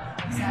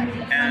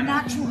 And a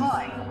natural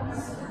high.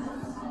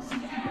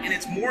 And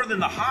it's more than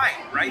the high,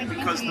 right?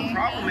 Because the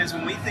problem is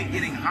when we think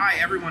getting high,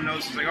 everyone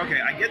knows it's like,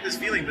 okay, I get this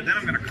feeling, but then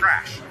I'm going to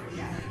crash.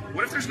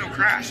 What if there's no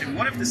crash? And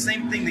what if the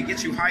same thing that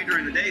gets you high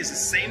during the day is the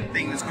same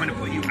thing that's going to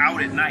put you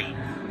out at night?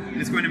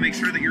 And it's going to make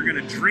sure that you're going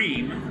to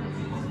dream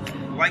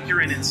like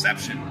you're in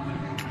Inception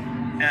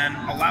and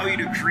allow you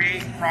to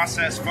create,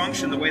 process,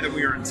 function the way that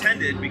we are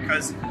intended,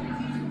 because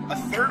a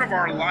third of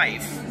our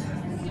life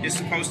is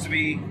supposed to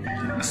be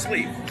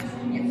asleep.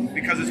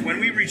 Because it's when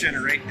we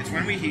regenerate, it's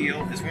when we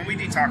heal, it's when we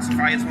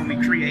detoxify, it's when we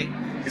create,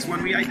 it's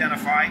when we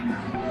identify.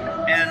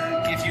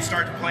 And if you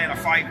start to play in a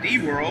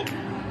 5D world,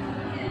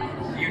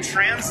 you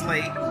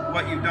translate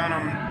what you've done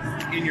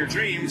in your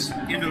dreams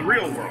into the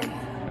real world.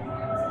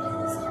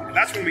 And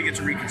that's when we get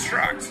to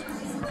reconstruct.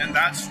 And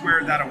that's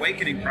where that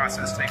awakening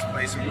process takes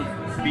place. And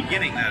we're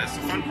beginning that. It's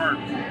the fun part,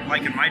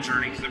 like in my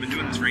journey, because I've been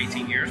doing this for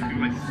 18 years.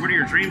 People are like, what are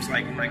your dreams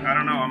like? I'm like, I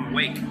don't know, I'm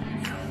awake.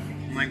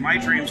 I'm like, my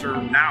dreams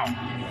are now.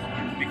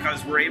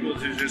 Because we're able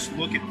to just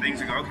look at things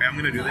and go, okay, I'm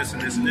going to do this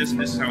and this and this, and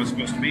this is how it's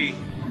supposed to be.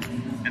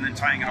 And then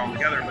tying it all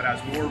together. But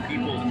as more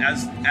people,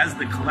 as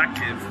the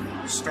collective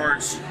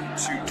starts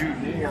to do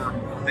more,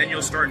 then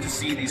you'll start to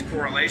see these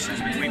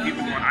correlations between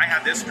people going, I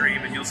had this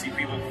dream, and you'll see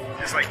people,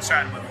 it's like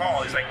chatting with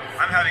Paul, he's like,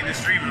 I'm having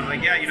this dream, and I'm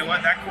like, yeah, you know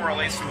what, that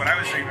correlates to what I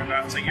was dreaming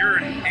about. It's like, you're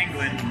in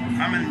England,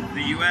 I'm in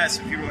the US,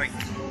 and people are like,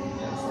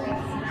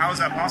 how is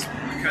that possible?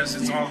 Because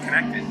it's all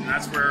connected, and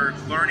that's where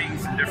learning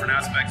from different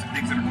aspects and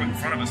things that are put in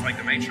front of us, like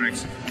the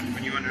Matrix,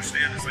 when you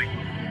understand, it's like,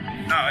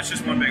 no, it's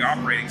just one big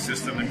operating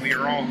system, and we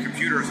are all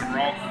computers, and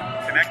we're all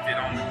connected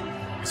on,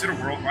 is it a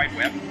World Wide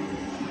Web?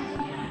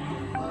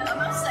 I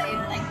must say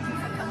thank you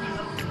for coming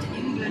over to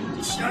England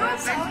to show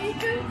us how you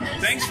do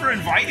this. Thanks for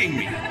inviting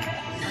me.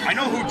 I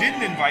know who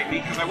didn't invite me,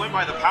 because I went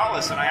by the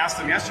palace, and I asked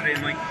them yesterday,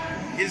 and like,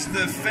 is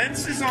the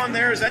fences on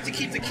there, is that to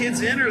keep the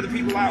kids in, or the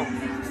people out?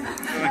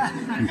 They're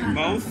like,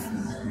 both?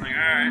 I'm like,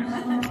 all right.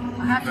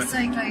 I have to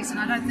say, Clayton,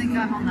 I don't think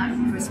I'm on that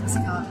Christmas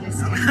card list.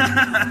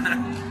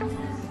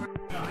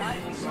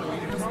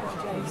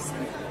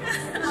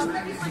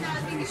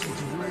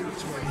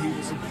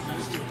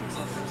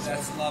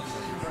 That's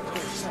lovely.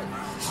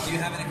 Do you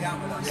have an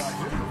account with us?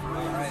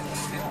 All right,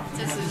 let's get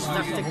This is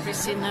Dr.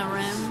 Christina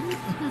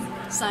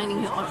Rahm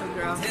signing her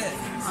autograph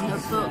on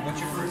her book. What's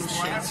your first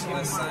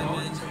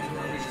assignment?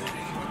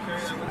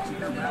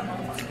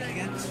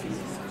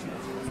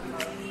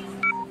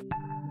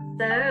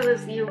 So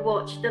as you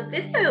watch the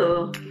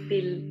video,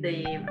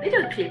 the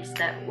video clips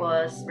that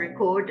was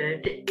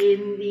recorded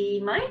in the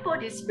Mind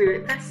Body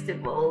Spirit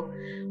Festival,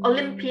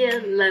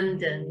 Olympia,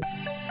 London,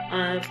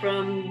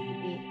 from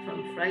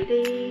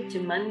Friday to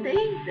Monday,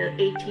 the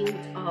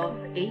 18th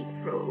of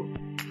April.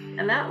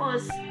 And that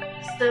was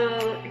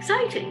so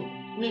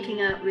exciting,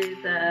 meeting up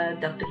with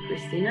Dr.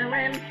 Christina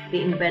Rahm,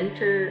 the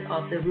inventor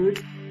of the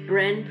Root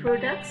brand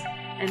products,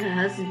 and her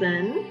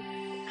husband,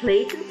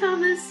 Clayton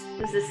Thomas,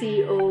 who's the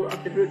CEO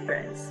of the Root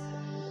brands.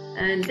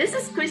 And this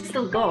is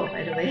Crystal Gore,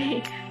 by the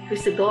way,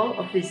 Crystal Gore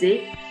of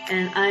FESIG.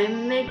 And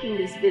I'm making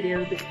this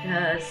video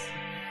because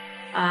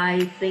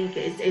I think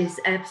it is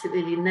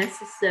absolutely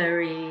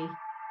necessary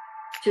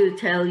to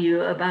tell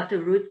you about the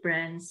Root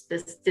brands.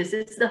 This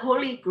is the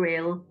Holy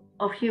Grail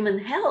of human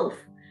health.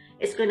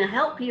 It's going to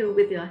help you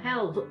with your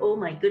health. Oh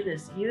my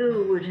goodness,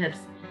 you would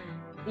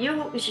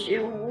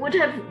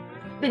have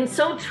been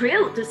so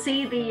thrilled to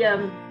see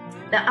the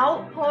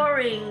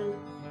outpouring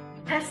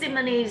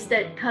testimonies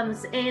that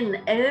comes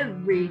in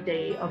every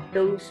day of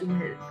those who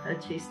have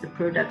purchased the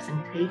products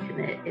and taken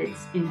it.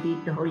 It's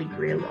indeed the Holy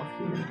Grail of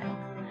human health.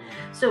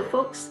 So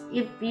folks,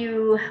 if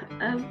you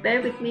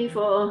bear with me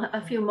for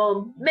a few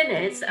more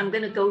minutes, I'm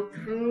going to go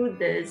through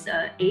this.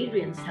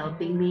 Adrian's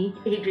helping me.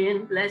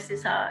 Adrian, bless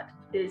his heart,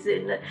 is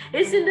in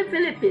the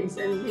Philippines,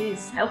 and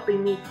he's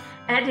helping me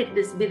edit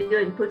this video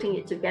and putting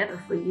it together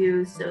for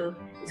you. So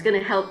it's going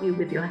to help you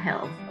with your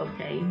health,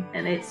 okay?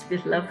 And it's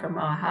with love from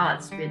our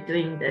hearts we're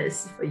doing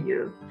this for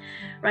you.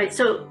 Right,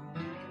 so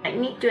I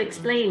need to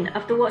explain,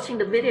 after watching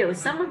the video,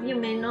 some of you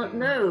may not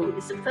know,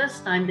 it's the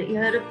first time that you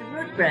heard of the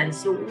Root brands.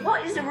 So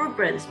what is the Root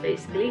brands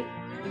basically?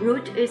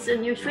 Root is a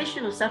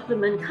nutritional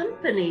supplement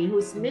company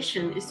whose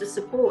mission is to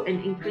support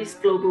and increase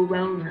global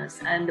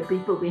wellness. And the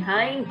people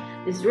behind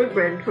these Root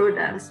brand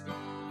products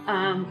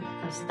are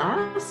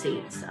star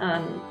seeds,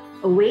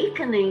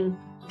 awakening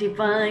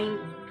divine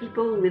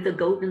people with a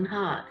golden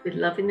heart, with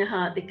love in their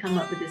heart. They come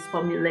up with this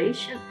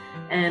formulation,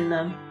 and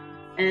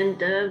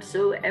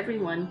so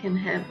everyone can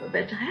have a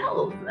better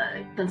health,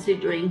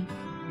 considering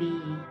the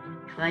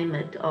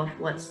climate of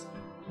what's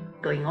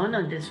going on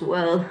this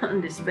world,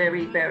 on this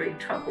very, very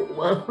troubled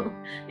world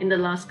in the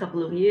last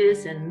couple of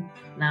years and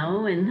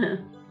now, and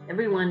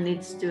everyone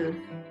needs to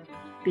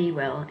be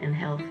well and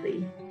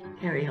healthy.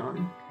 Carry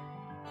on.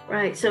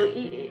 Right. So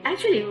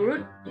actually,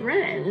 root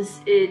brands,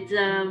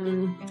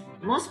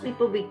 most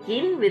people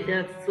begin with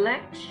the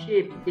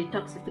flagship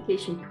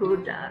detoxification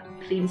product,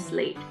 Clean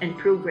Slate, and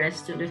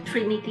progress to the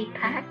Trinity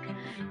Pack.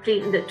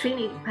 The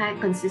Trinity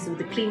Pack consists of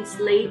the Clean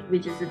Slate,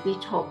 which is a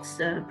detox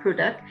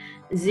product,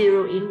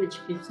 Zero In, which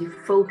gives you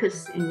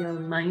focus in your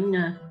mind,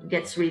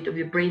 gets rid of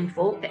your brain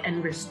fog,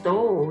 and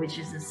Restore, which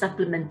is a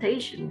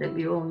supplementation that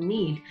we all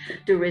need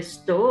to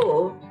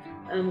restore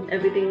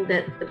everything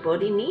that the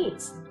body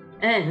needs.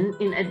 And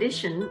in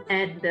addition,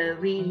 add the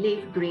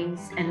Relief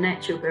Greens and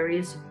Natural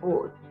Barrier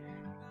Support.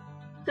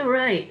 So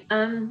right,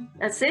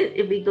 that's it.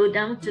 If we go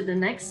down to the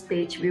next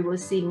page, we will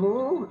see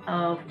more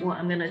of what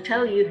I'm going to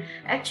tell you.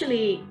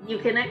 Actually, you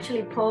can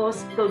actually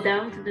pause, go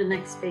down to the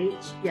next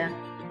page. Yeah,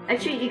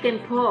 actually, you can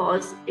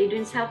pause.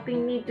 Adrian's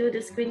helping me do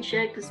the screen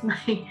share because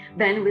my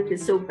bandwidth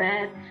is so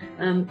bad.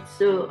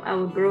 So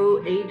our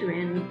bro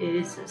Adrian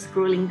is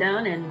scrolling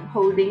down and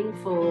holding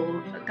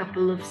for a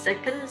couple of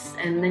seconds,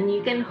 and then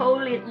you can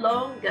hold it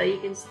longer. You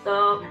can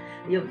stop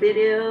your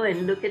video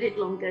and look at it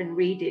longer and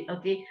read it.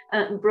 Okay,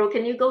 bro,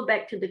 can you go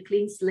back to the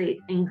Clean Slate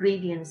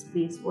ingredients,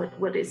 please?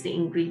 What is the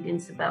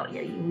ingredients about?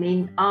 Yeah, you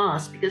may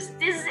ask, because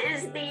this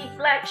is the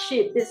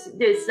flagship.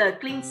 This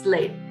Clean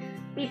Slate.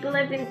 People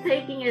have been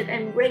taking it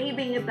and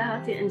raving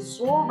about it and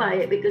swore by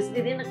it, because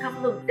within a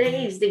couple of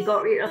days they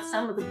got rid of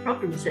some of the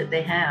problems that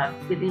they have.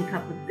 Within a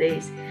couple of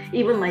days,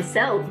 even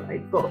myself, I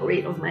got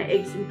rid of my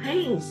aches and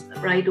pains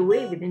right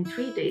away within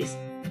 3 days.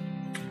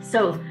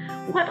 So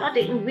what are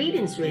the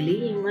ingredients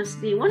really? You must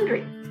be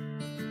wondering.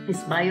 It's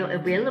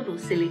bioavailable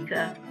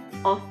silica,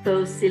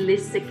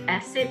 orthosilicic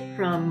acid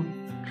from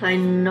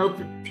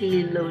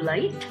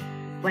clinoptilolite,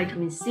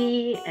 vitamin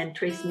C, and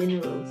trace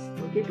minerals.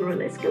 Okay, bro,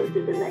 let's go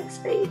to the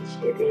next page.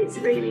 It is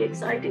really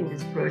exciting,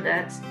 these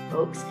products,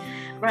 folks.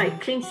 Right,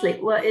 Clean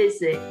Slate, what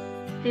is it?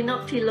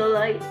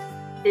 Clinoptilolite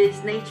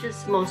is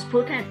nature's most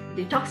potent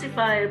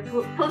detoxifier,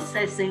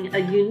 possessing a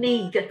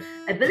unique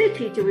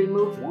ability to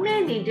remove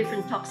many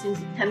different toxins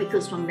and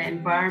chemicals from the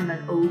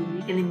environment. Oh,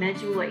 you can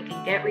imagine what it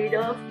can get rid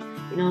of.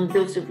 You know,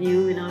 those of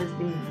you, has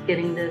been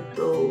getting the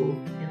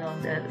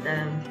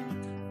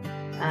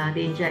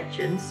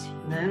injections,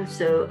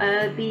 So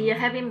the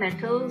heavy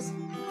metals,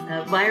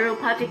 viral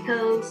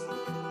particles,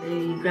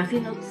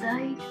 graphene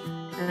oxide,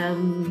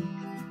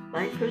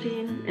 light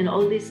protein, and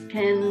all this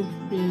can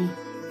be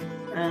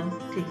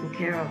taken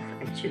care of,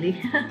 actually.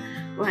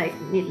 Right,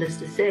 needless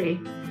to say,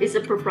 it's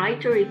a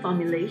proprietary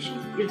formulation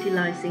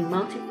utilizing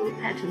multiple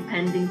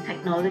patent-pending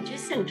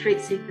technologies and trade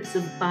secrets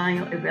of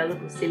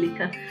bioavailable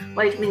silica,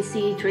 vitamin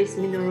C, trace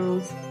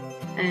minerals,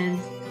 and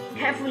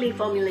carefully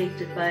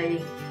formulated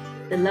by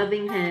the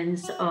loving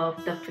hands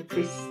of Dr.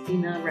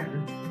 Christina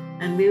Rahm.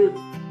 And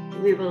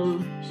we will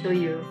show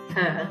you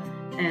her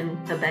and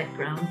her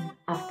background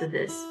after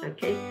this,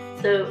 okay?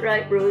 So,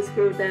 right, bro,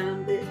 scroll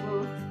down a bit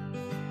more.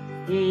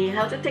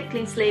 How to take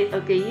Clean Slate.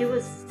 Okay, you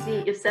will see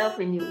it yourself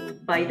when you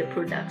buy the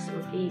products.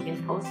 Okay, you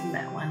can pause on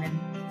that one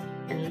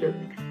and look.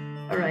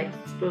 All right,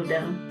 scroll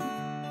down.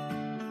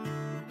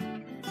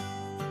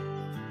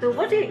 So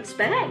what do you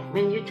expect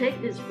when you take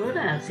these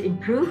products?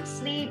 Improved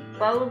sleep,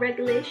 bowel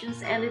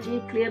regulations, energy,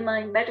 clear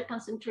mind, better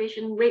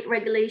concentration, weight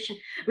regulation,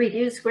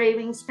 reduced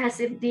cravings,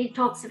 passive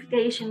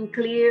detoxification,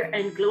 clear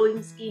and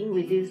glowing skin,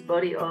 reduced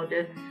body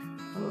odor.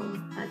 Oh,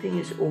 I think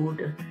it's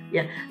older.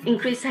 Yeah,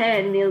 increased hair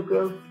and nail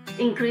growth,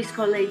 increased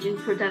collagen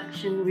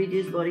production,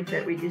 reduced body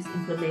fat, reduced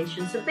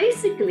inflammation. So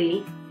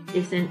basically,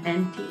 it's an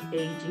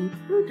anti-aging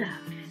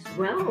product as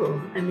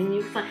well. I mean,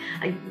 you find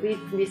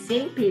we've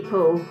seen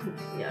people,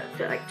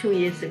 like 2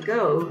 years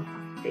ago,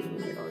 they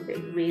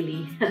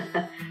really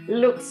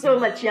look so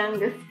much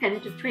younger, 10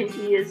 to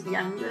 20 years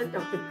younger.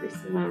 Dr.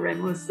 Christina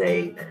Rahm was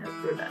saying that her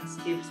products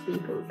gives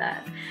people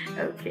that.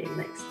 Okay,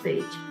 next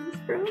page, please,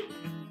 bro.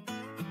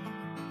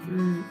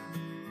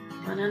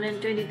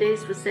 120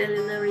 days for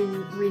cellular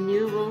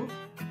renewal.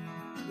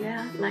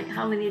 Yeah, like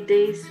how many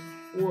days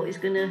what is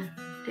gonna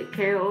take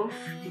care of,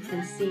 you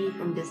can see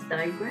from this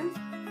diagram.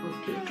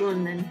 Okay, go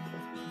on then.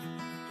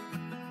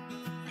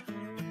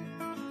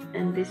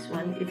 And this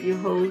one, if you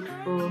hold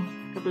for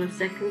a couple of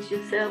seconds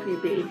yourself,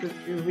 you'll be able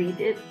to read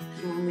it.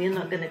 So we're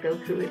not gonna go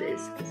through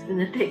this, it's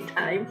gonna take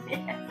time.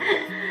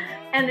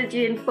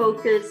 Energy and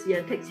focus,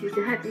 takes you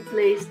to happy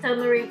place.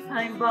 Turmeric,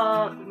 pine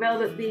bark,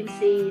 velvet bean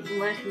seed,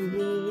 vitamin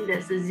D.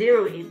 There's a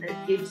Zero In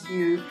that gives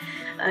you,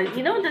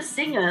 the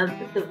singer,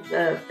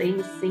 the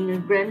famous singer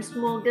Graham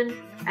Morgan.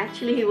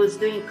 Actually, he was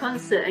doing a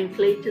concert, and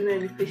Clayton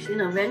and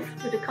Christina went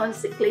to the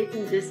concert.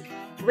 Clayton just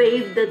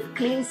waved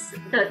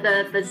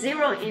the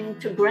Zero In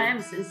to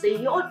Grams and said,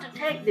 "You ought to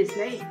take this,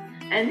 mate."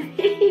 And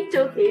he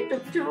took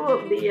 2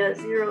 of the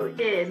Zero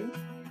In,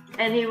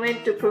 and he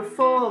went to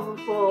perform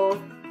for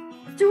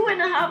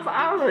 2.5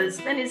 hours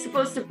when he's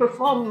supposed to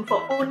perform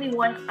for only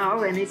 1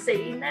 hour, and he said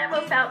he never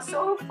felt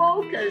so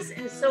focused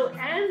and so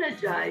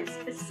energized.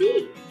 But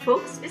see,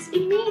 folks, it's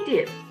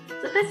immediate.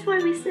 So that's why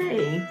we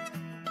say,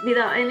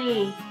 without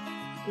any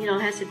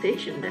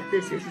hesitation, that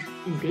this is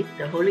indeed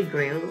the Holy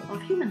Grail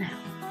of human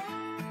health.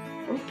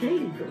 Okay,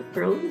 go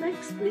pro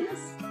next,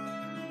 please.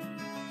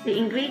 The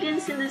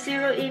ingredients in the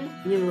zero-in,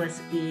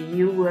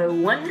 you were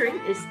wondering,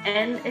 is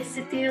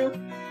N-acetyl,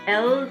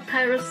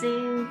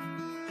 L-tyrosine,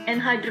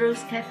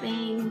 anhydrous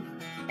caffeine,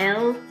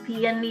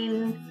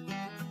 L-theanine,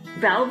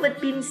 velvet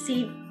bean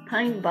seed,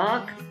 pine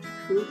bark,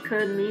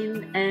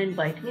 curcumin, and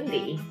vitamin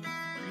D.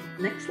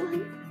 Next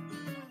slide.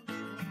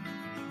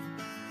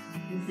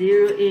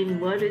 Zero-in,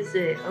 what is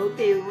it?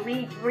 Okay,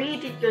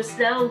 read it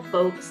yourself,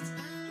 folks.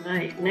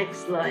 Right,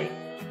 next slide.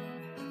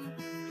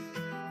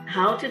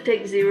 How to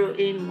take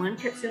zero-in, 1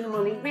 capsule in the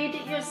morning. Read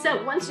it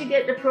yourself. Once you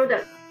get the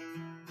product,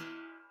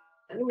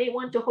 you may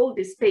want to hold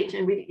this page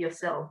and read it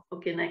yourself.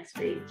 Okay, next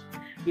page.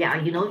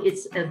 Yeah, you know,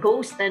 it's a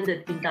gold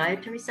standard in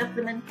dietary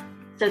supplement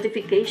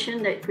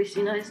certification that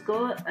Christina has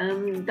got.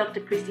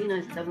 Dr. Christina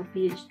is double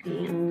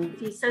PhD and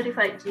she's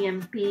certified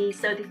GMP,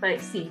 certified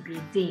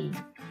CBD.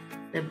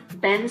 The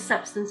Banned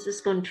Substances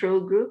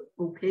Control Group.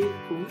 Okay,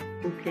 cool.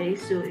 Okay,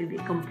 so if we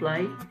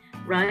comply,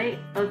 right?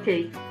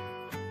 Okay,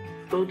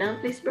 go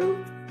down, please,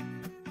 bro.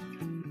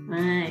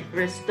 Right,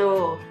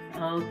 restore.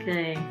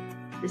 Okay,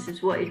 this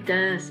is what it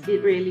does.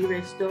 It really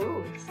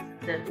restores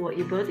that what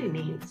your body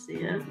needs.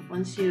 Yeah,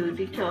 once you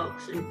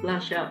detox and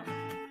flush out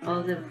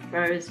all the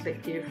virus,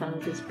 bacteria,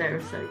 fungus,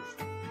 parasites.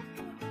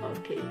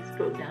 Okay,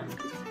 scroll down,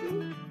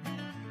 please.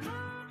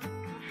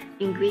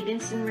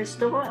 Ingredients in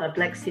Restore are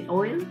black seed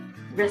oil,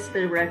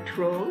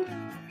 resveratrol,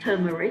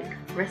 turmeric,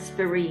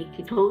 raspberry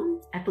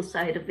ketone, apple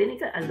cider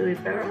vinegar, aloe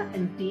vera,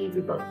 and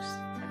D-ribose.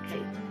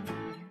 Okay.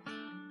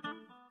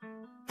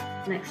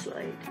 Next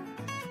slide.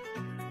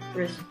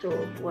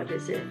 Restore, what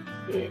is it?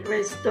 It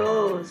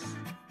restores,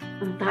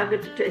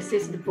 targeted to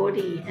assist the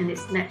body and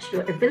its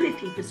natural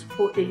ability to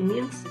support the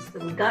immune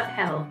system, gut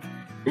health,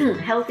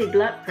 healthy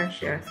blood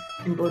pressure,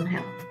 and bone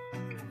health.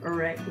 All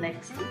right,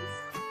 next please.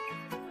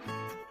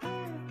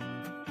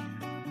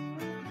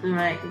 All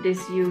right,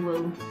 this you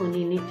will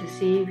only need to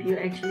see if you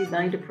actually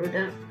buy the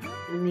product.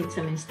 You need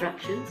some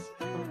instructions.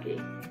 Okay,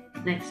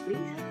 next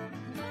please.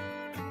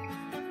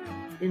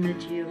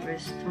 Energy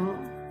restore.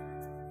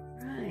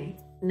 Right,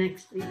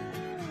 next please.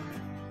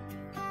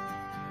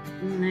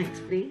 Next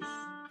please.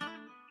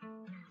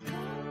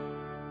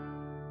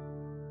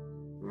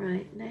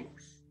 Right,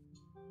 next.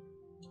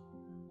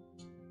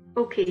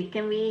 Okay,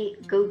 can we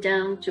go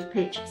down to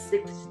page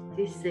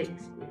 66?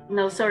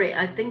 No, sorry,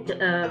 I think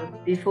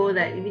before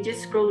that, if we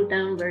just scroll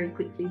down very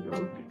quickly,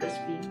 though, because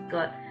we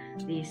got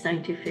the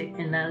scientific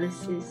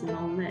analysis and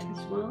all that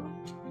as well.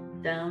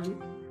 Down.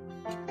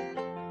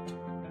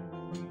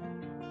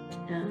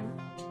 Down.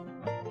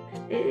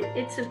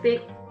 It's a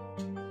big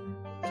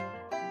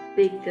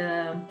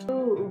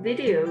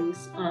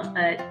videos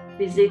at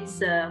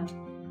FESIG's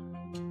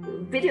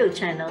video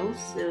channels,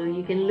 so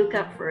you can look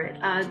up for it.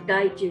 I'll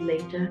guide you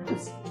later.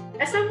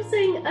 As I was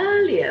saying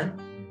earlier,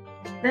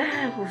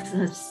 there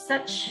was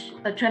such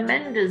a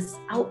tremendous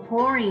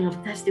outpouring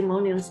of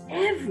testimonials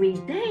every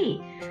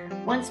day.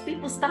 Once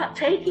people start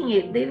taking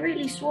it, they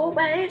really swore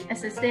by it,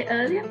 as I said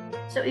earlier.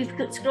 So if you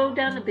could scroll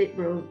down a bit,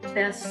 bro,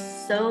 there's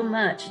so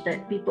much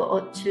that people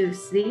ought to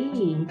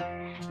see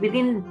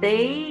within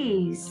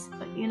days.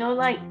 You know,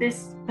 like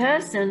this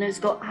person has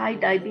got high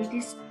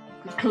diabetes,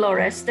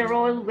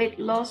 cholesterol, weight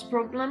loss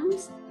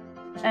problems,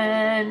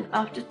 and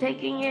after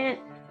taking it,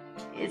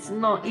 it's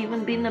not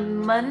even been a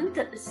month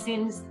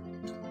since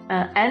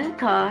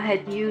Anka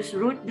had used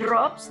root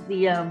drops.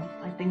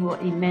 I think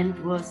what he meant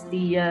was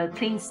the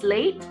clean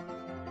slate,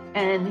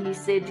 and he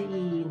said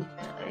he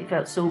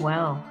felt so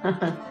well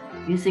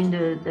using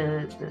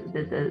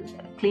the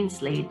clean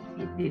slate.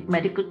 He did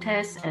medical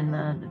tests, and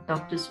the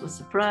doctors were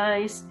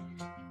surprised.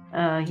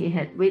 He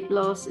had weight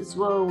loss as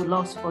well,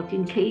 lost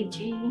 14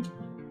 kg.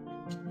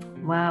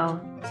 Wow,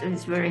 so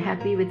he's very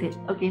happy with it.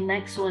 Okay,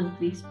 next one,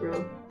 please,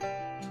 bro.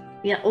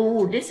 Yeah,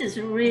 oh, this is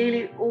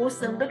really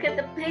awesome. Look at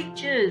the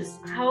pictures,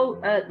 how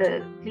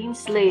the clean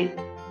slate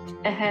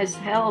has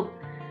helped.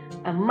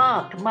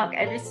 Mark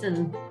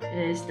Edison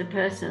is the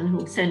person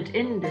who sent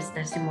in this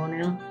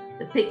testimonial.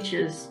 The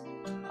pictures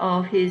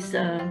of his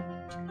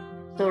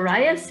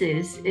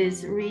psoriasis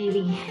is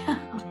really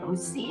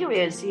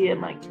serious here,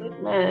 my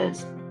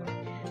goodness.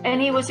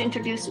 And he was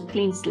introduced to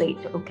clean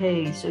slate.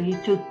 Okay, so he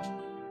took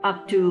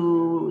up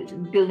to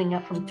building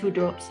up from 2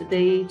 drops a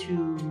day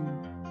to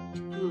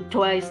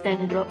twice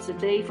 10 drops a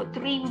day for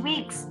 3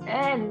 weeks,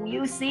 and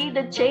you see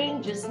the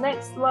changes.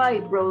 Next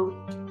slide, bro.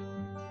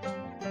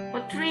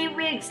 For 3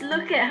 weeks,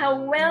 look at how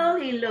well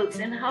he looks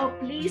and how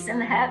pleased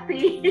and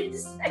happy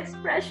his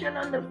expression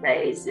on the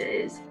face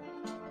is.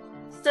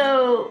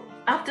 So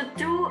after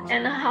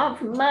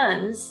 2.5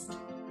 months,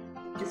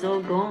 it's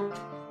all gone.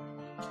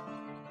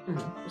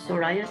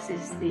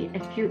 Psoriasis, the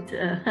acute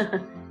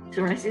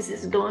psoriasis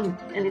is gone,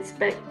 and it's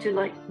back to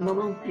like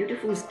normal,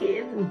 beautiful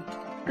skin.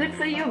 Good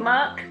for you,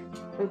 Mark.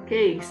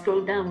 Okay,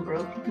 scroll down,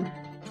 bro.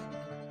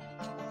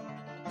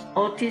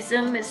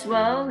 Autism as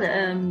well.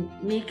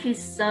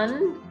 Mickey's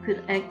son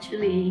could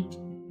actually,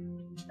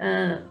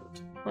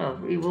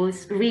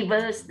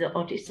 reverse the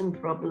autism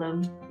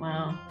problem.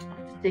 Wow,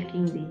 after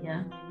taking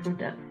the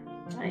product,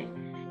 right?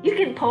 You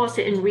can pause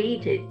it and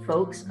read it,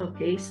 folks.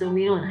 Okay, so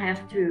we don't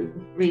have to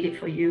read it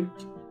for you.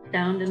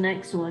 Down the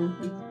next one,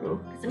 please,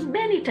 bro. There's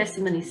many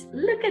testimonies.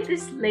 Look at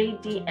this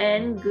lady,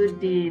 Ann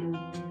Goodin.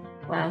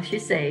 Wow, she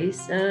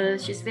says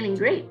she's feeling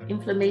great.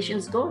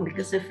 Inflammation's gone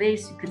because her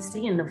face, you could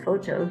see in the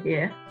photo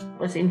here,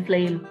 was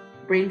inflamed.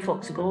 Brain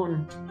fog's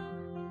gone.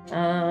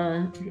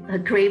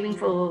 Her craving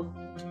for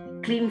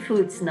clean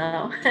foods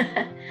now.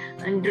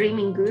 I'm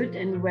dreaming good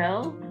and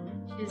well.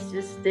 She's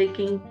just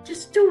taking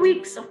just 2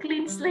 weeks of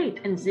clean slate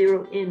and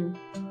zero in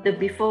the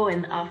before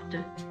and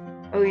after.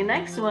 Okay,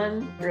 next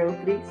one, bro,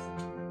 please.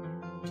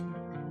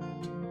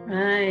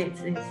 Right,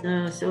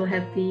 it's so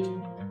happy.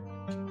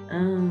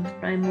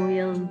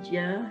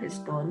 Fibromyalgia has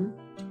gone.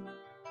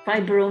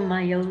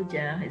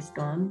 Fibromyalgia has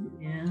gone.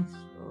 Yeah,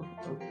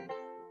 so okay.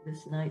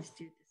 This night's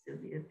due to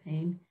severe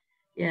pain.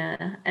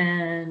 Yeah,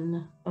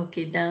 and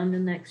okay, down the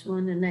next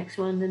one, the next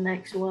one, the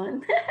next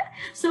one.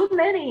 So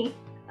many.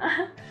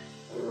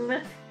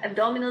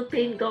 Abdominal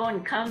pain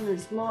gone,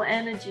 calmness, more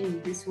energy.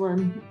 This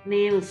one,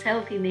 nails,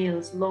 healthy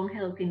nails, long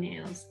healthy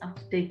nails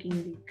after taking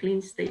the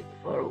clean state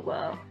for a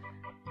while.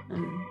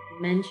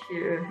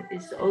 Dementia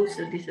is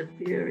also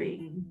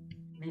disappearing.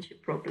 Dementia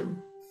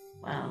problem.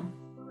 Wow.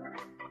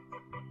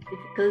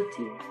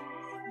 Difficulty.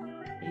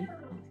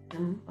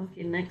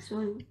 Okay, next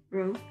one,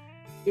 bro.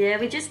 Yeah,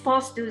 we just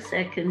pause 2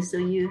 seconds so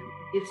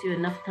gives you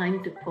enough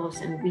time to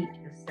pause and read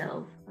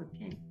yourself.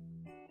 Okay.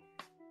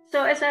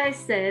 So as I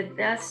said,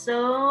 there are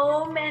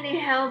so many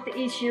health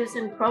issues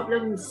and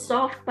problems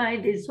solved by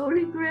this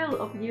Holy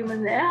Grail of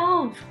human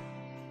health,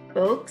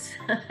 folks.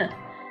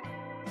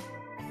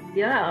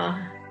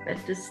 Yeah,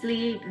 better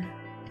sleep,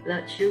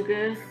 blood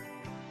sugar,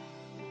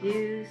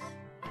 use,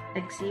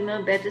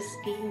 eczema, better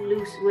skin,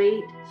 lose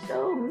weight,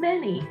 so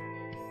many.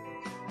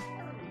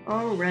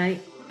 All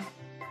right.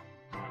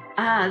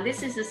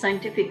 This is the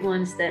scientific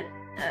ones that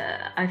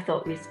I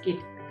thought we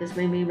skipped because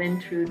when we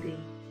went through the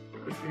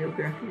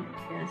bibliography.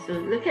 Yeah, so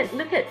look at,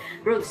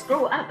 bro,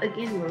 scroll up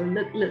again, bro.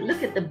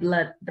 Look at the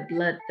blood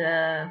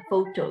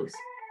photos.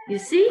 You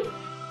see?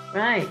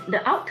 Right,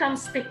 the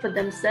outcomes speak for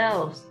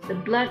themselves. The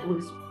blood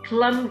was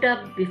plumbed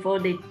up before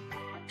they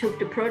took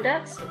the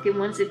products. Okay,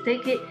 once they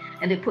take it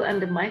and they put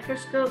under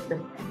microscope, the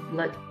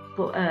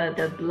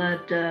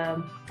blood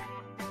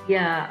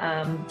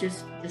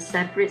just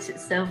separates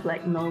itself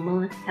like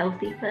normal,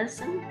 healthy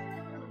person.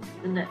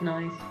 Isn't that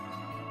nice?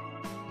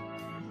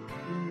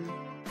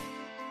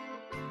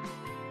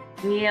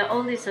 Yeah,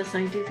 all these are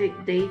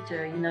scientific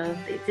data, you know.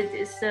 It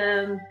is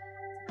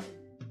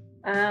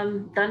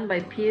done by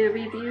peer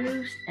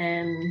reviews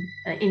and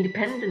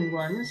independent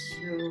ones,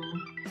 so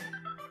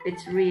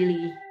it's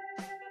really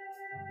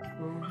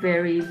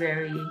very,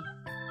 very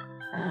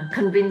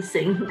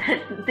convincing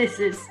that this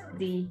is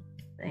the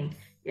thing.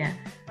 Yeah.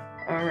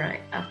 All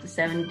right. After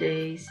 7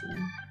 days,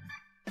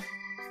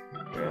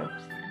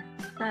 drops.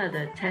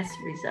 The test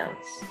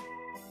results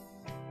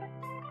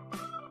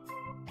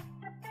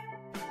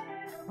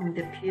from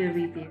the peer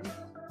review.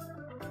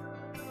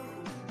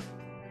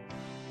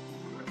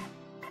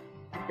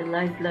 The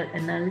live blood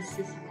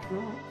analysis as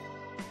well.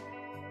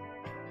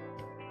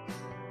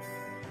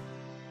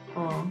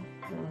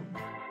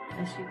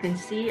 As you can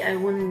see, I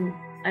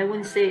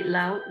wouldn't say it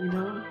loud, you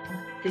know.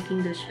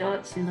 Taking the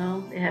shots, you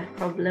know, they have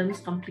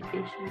problems,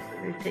 complications, so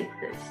they take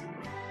this,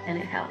 and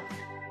it helped.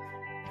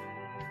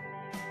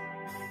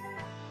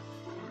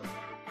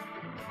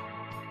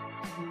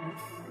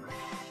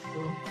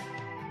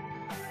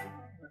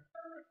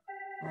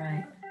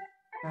 Right.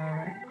 All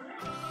right.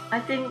 I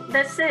think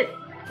that's it.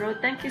 Bro,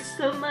 thank you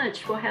so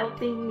much for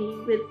helping me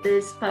with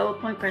this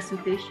PowerPoint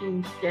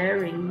presentation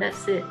sharing.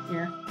 That's it.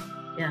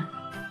 Yeah,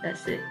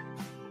 that's it.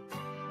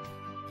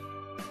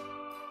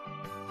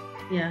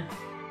 Yeah,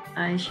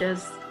 I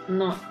just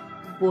not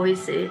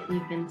voice it.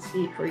 You can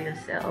see it for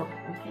yourself.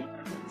 Okay,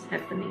 what's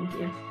happening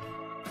here?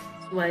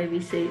 That's why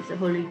we say it's a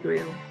Holy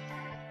Grail.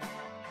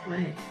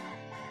 Right.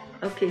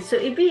 Okay, so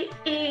you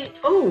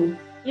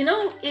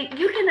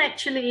can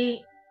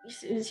actually,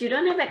 since you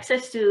don't have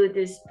access to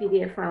this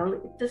PDF file,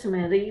 it doesn't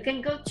matter. You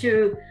can go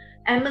to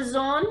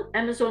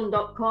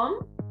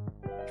amazon.com,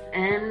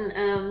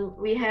 and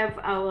we have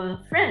our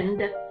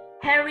friend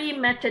Harry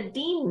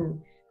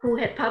Matadine, who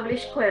had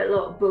published quite a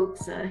lot of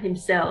books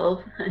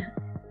himself.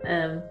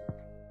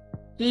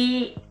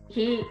 He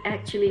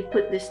actually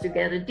put this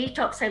together,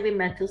 Detox Heavy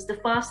Metals the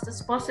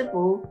fastest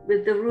possible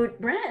with the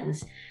root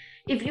brands.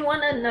 If you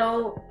want to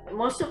know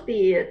most of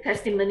the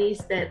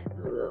testimonies that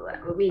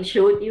we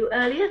showed you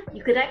earlier,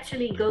 you could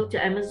actually go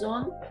to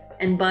Amazon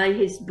and buy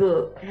his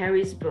book,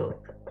 Harry's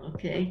book.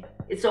 Okay,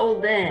 it's all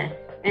there,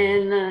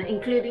 and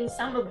including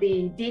some of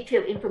the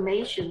detailed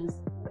information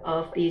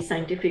of the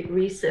scientific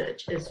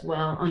research as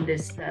well on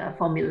this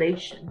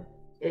formulation.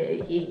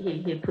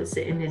 He puts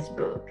it in his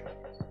book.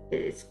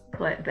 It's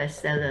quite a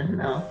bestseller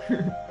now.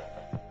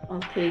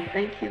 Okay,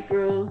 thank you,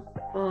 bro,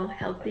 for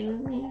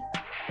helping me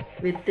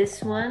with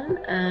this one.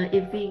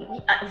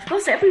 Of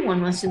course,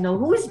 everyone wants to know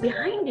who is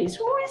behind this.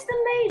 Who is the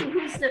lady?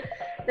 Who's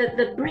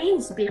the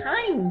brains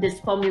behind this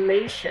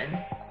formulation?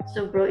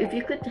 So bro, if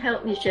you could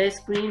help me share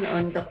screen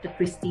on Dr.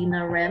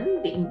 Christina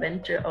Rahm, the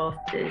inventor of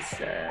this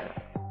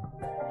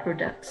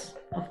products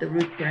of the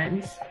root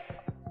brands,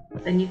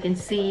 then you can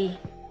see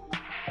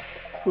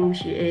who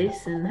she is,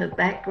 and her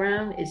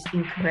background is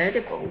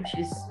incredible.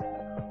 She's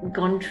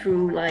gone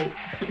through like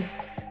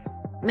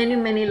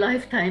many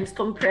lifetimes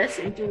compressed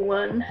into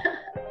one.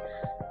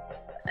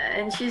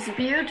 And she's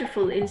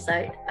beautiful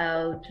inside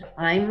out.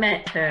 I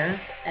met her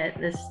at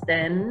the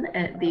stand,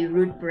 at the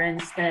root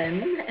brand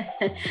stand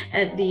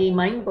at the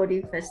Mind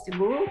Body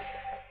Festival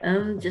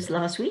just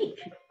last week.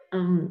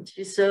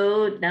 She's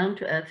so down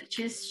to earth.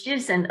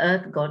 She's an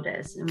earth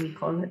goddess, and we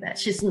call her that.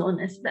 She's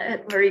known as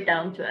that. Very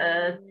down to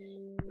earth,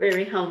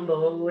 very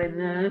humble,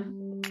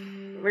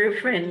 and very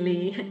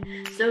friendly.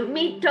 So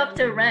meet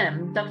Dr.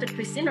 Rahm. Dr.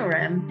 Christina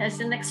Rahm has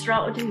an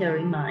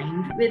extraordinary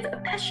mind with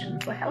a passion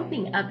for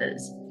helping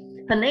others.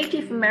 Her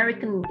Native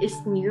American and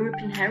Eastern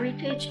European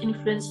heritage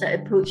influenced her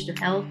approach to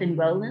health and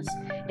wellness,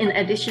 in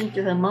addition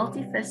to her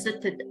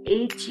multifaceted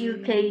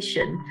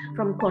education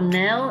from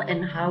Cornell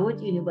and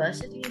Howard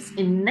universities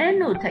in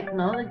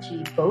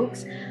nanotechnology,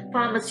 folks,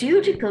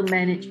 pharmaceutical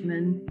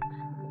management,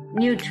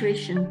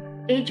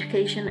 nutrition,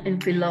 education,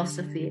 and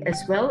philosophy,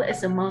 as well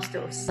as a Master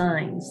of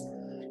Science.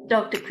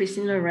 Dr.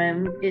 Christina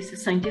Rahm is a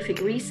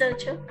scientific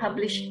researcher,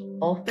 published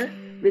author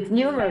with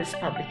numerous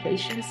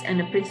publications, and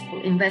a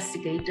principal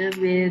investigator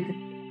with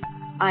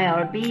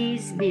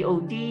IRBs,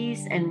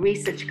 VODs, and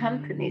research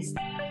companies.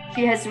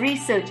 She has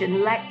researched and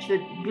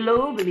lectured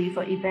globally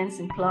for events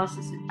and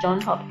classes at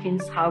Johns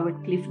Hopkins,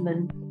 Howard,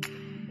 Cleveland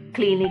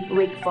Clinic,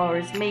 Wake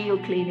Forest, Mayo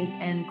Clinic,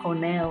 and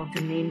Cornell,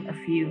 to name a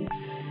few.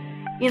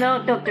 You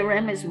know, Dr.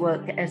 Rahm has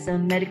worked as a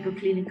medical,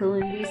 clinical,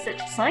 and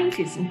research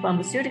scientist in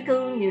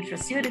pharmaceutical,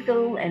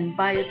 nutraceutical, and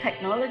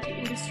biotechnology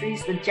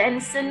industries for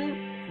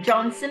Johnson &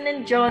 Johnson,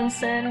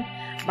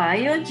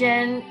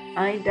 Biogen,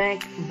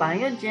 IDEC,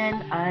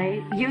 Biogen,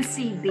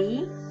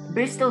 UCB,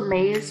 Bristol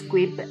Myers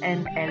Squibb,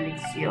 and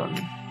Elysion.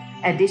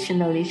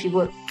 Additionally, she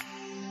worked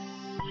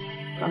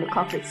on the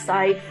corporate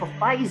side for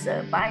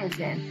Pfizer,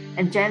 Biogen,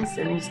 and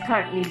Janssen, and is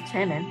currently the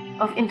chairman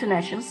of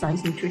International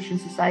Science Nutrition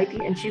Society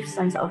and Chief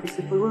Science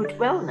Officer for Root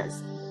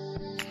Wellness.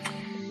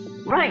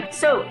 Right,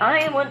 so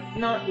I will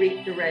not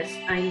read the rest.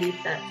 I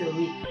leave that to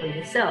read for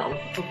yourself.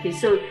 Okay,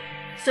 so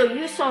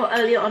you saw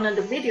earlier on in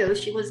the video,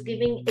 she was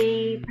giving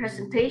a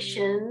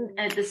presentation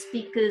at the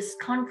speakers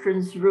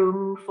conference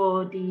room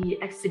for the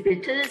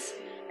exhibitors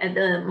at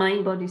the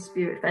Mind Body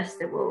Spirit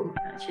Festival.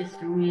 She's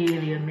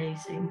really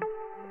amazing,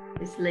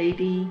 this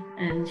lady,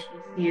 and she's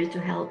here to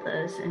help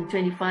us. And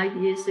 25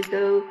 years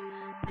ago,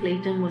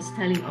 Clayton was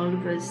telling all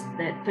of us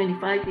that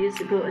 25 years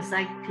ago, a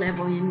psychic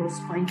clairvoyant was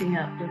pointing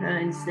out to her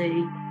and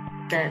saying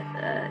that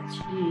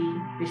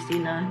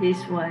Christina,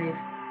 his wife,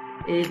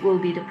 it will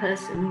be the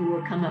person who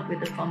will come up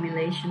with a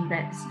formulation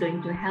that's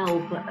going to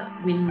help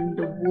win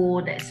the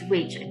war that's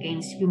waged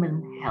against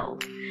human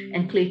health.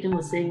 And Clayton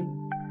was saying,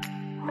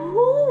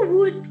 who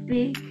would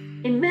be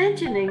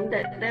imagining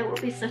that there will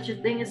be such a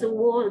thing as a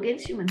war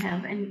against human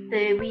health? And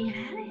there we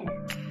had it.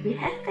 We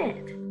have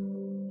it.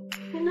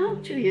 You know,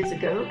 2 years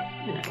ago,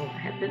 you know what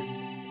happened.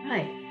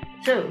 Right.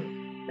 So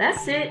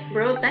that's it,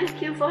 bro.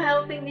 Thank you for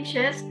helping me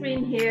share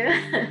screen here.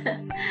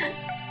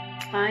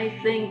 I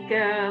think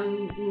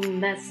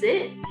that's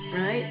it,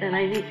 right? And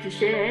I need to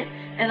share.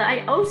 And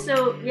I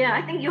also, yeah,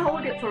 I think you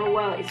hold it for a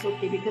while. It's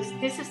okay, because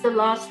this is the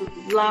last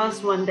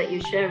one that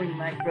you're sharing,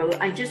 right, bro?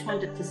 I just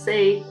wanted to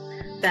say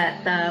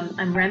that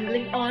I'm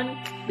rambling on,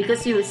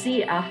 because you will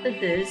see after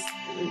this,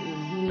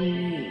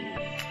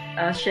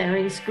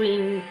 sharing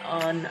screen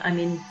on, I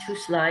mean, 2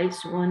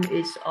 slides. One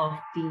is of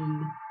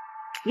the,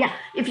 yeah,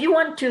 if you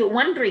want to,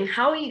 wondering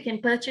how you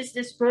can purchase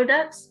these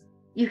products,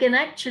 you can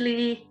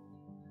actually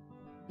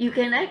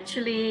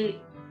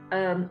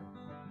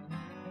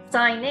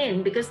sign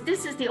in, because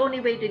this is the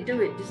only way to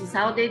do it. This is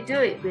how they do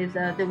it with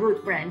the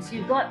root brands.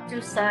 You got to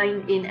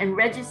sign in and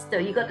register.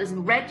 You got to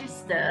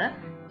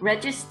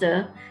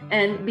register,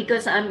 and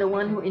because I'm the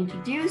one who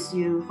introduced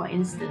you, for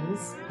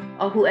instance,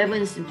 or whoever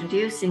is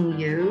introducing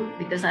you,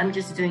 because I'm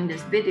just doing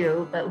this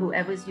video, but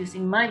whoever's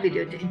using my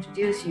video to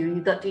introduce you,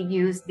 you got to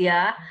use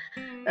their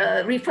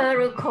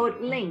referral code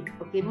link.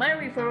 Okay, my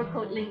referral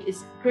code link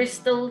is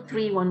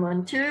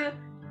Crystal3112.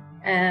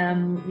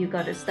 You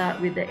got to start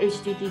with the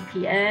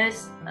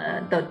https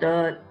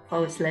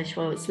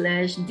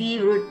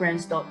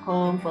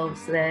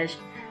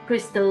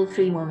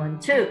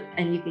therootbrands.com/crystal3112,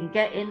 and you can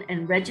get in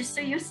and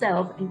register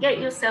yourself and get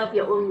yourself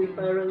your own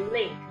referral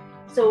link.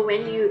 So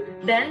when you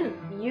then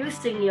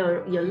using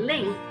your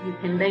link, you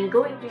can then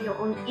go into your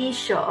own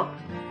e-shop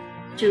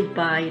to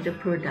buy the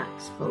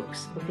products,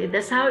 folks. Okay,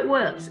 that's how it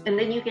works. And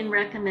then you can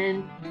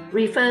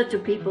refer to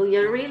people.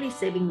 You're really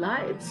saving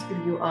lives if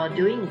you are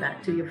doing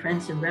that to your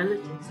friends and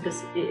relatives,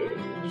 because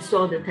you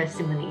saw the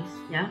testimonies,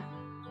 yeah?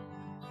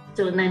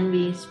 So then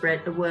we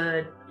spread the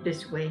word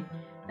this way.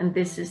 And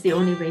this is the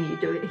only way you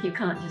do it. You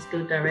can't just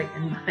go direct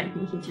and buy.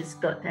 You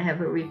just got to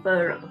have a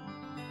referral.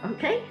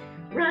 Okay,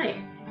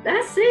 right.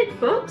 That's it,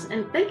 folks.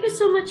 And thank you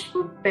so much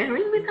for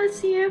bearing with us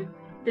here.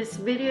 This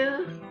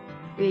video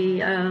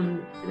we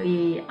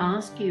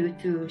ask you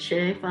to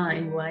share far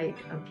and wide,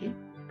 okay?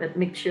 But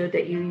make sure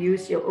that you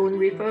use your own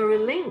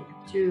referral link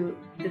to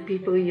the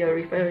people you're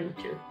referring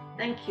to.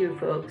 Thank you,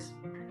 folks.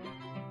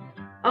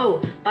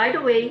 Oh, by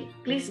the way,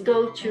 please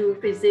go to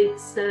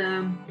FESIG's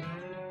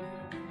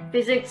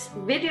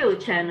video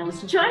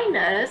channels. Join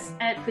us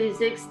at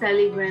FESIG's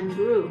Telegram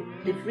group,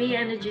 the Free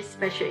Energy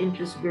Special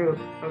Interest Group,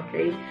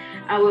 okay?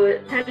 Our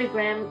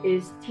Telegram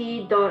is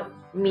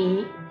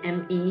t.me,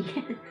 M-E,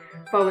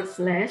 /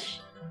 FESIG,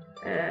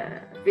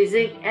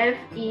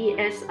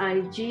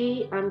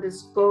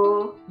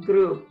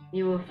 FESIG_group.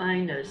 You will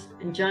find us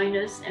and join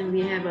us, and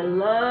we have a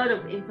lot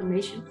of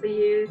information for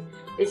you.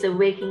 It's a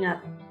waking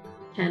up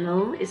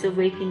channel. It's a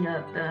waking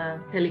up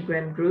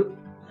Telegram group.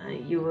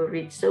 You will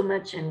read so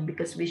much, and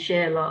because we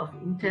share a lot of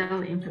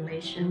intel,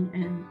 information,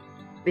 and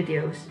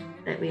videos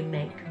that we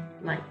make,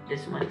 like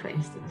this one, for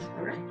instance.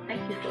 All right.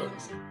 Thank you,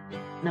 folks.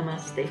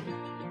 Namaste.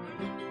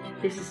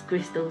 This is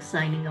Crystal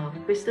signing off.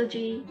 Crystal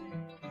G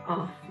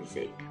of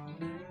FESIG.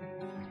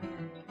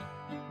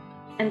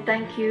 And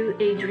thank you,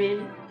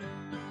 Adrian,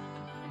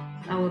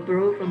 our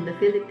bro from the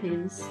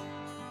Philippines.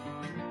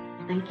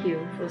 Thank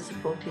you for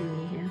supporting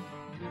me here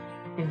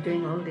and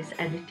doing all this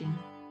editing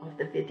of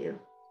the video.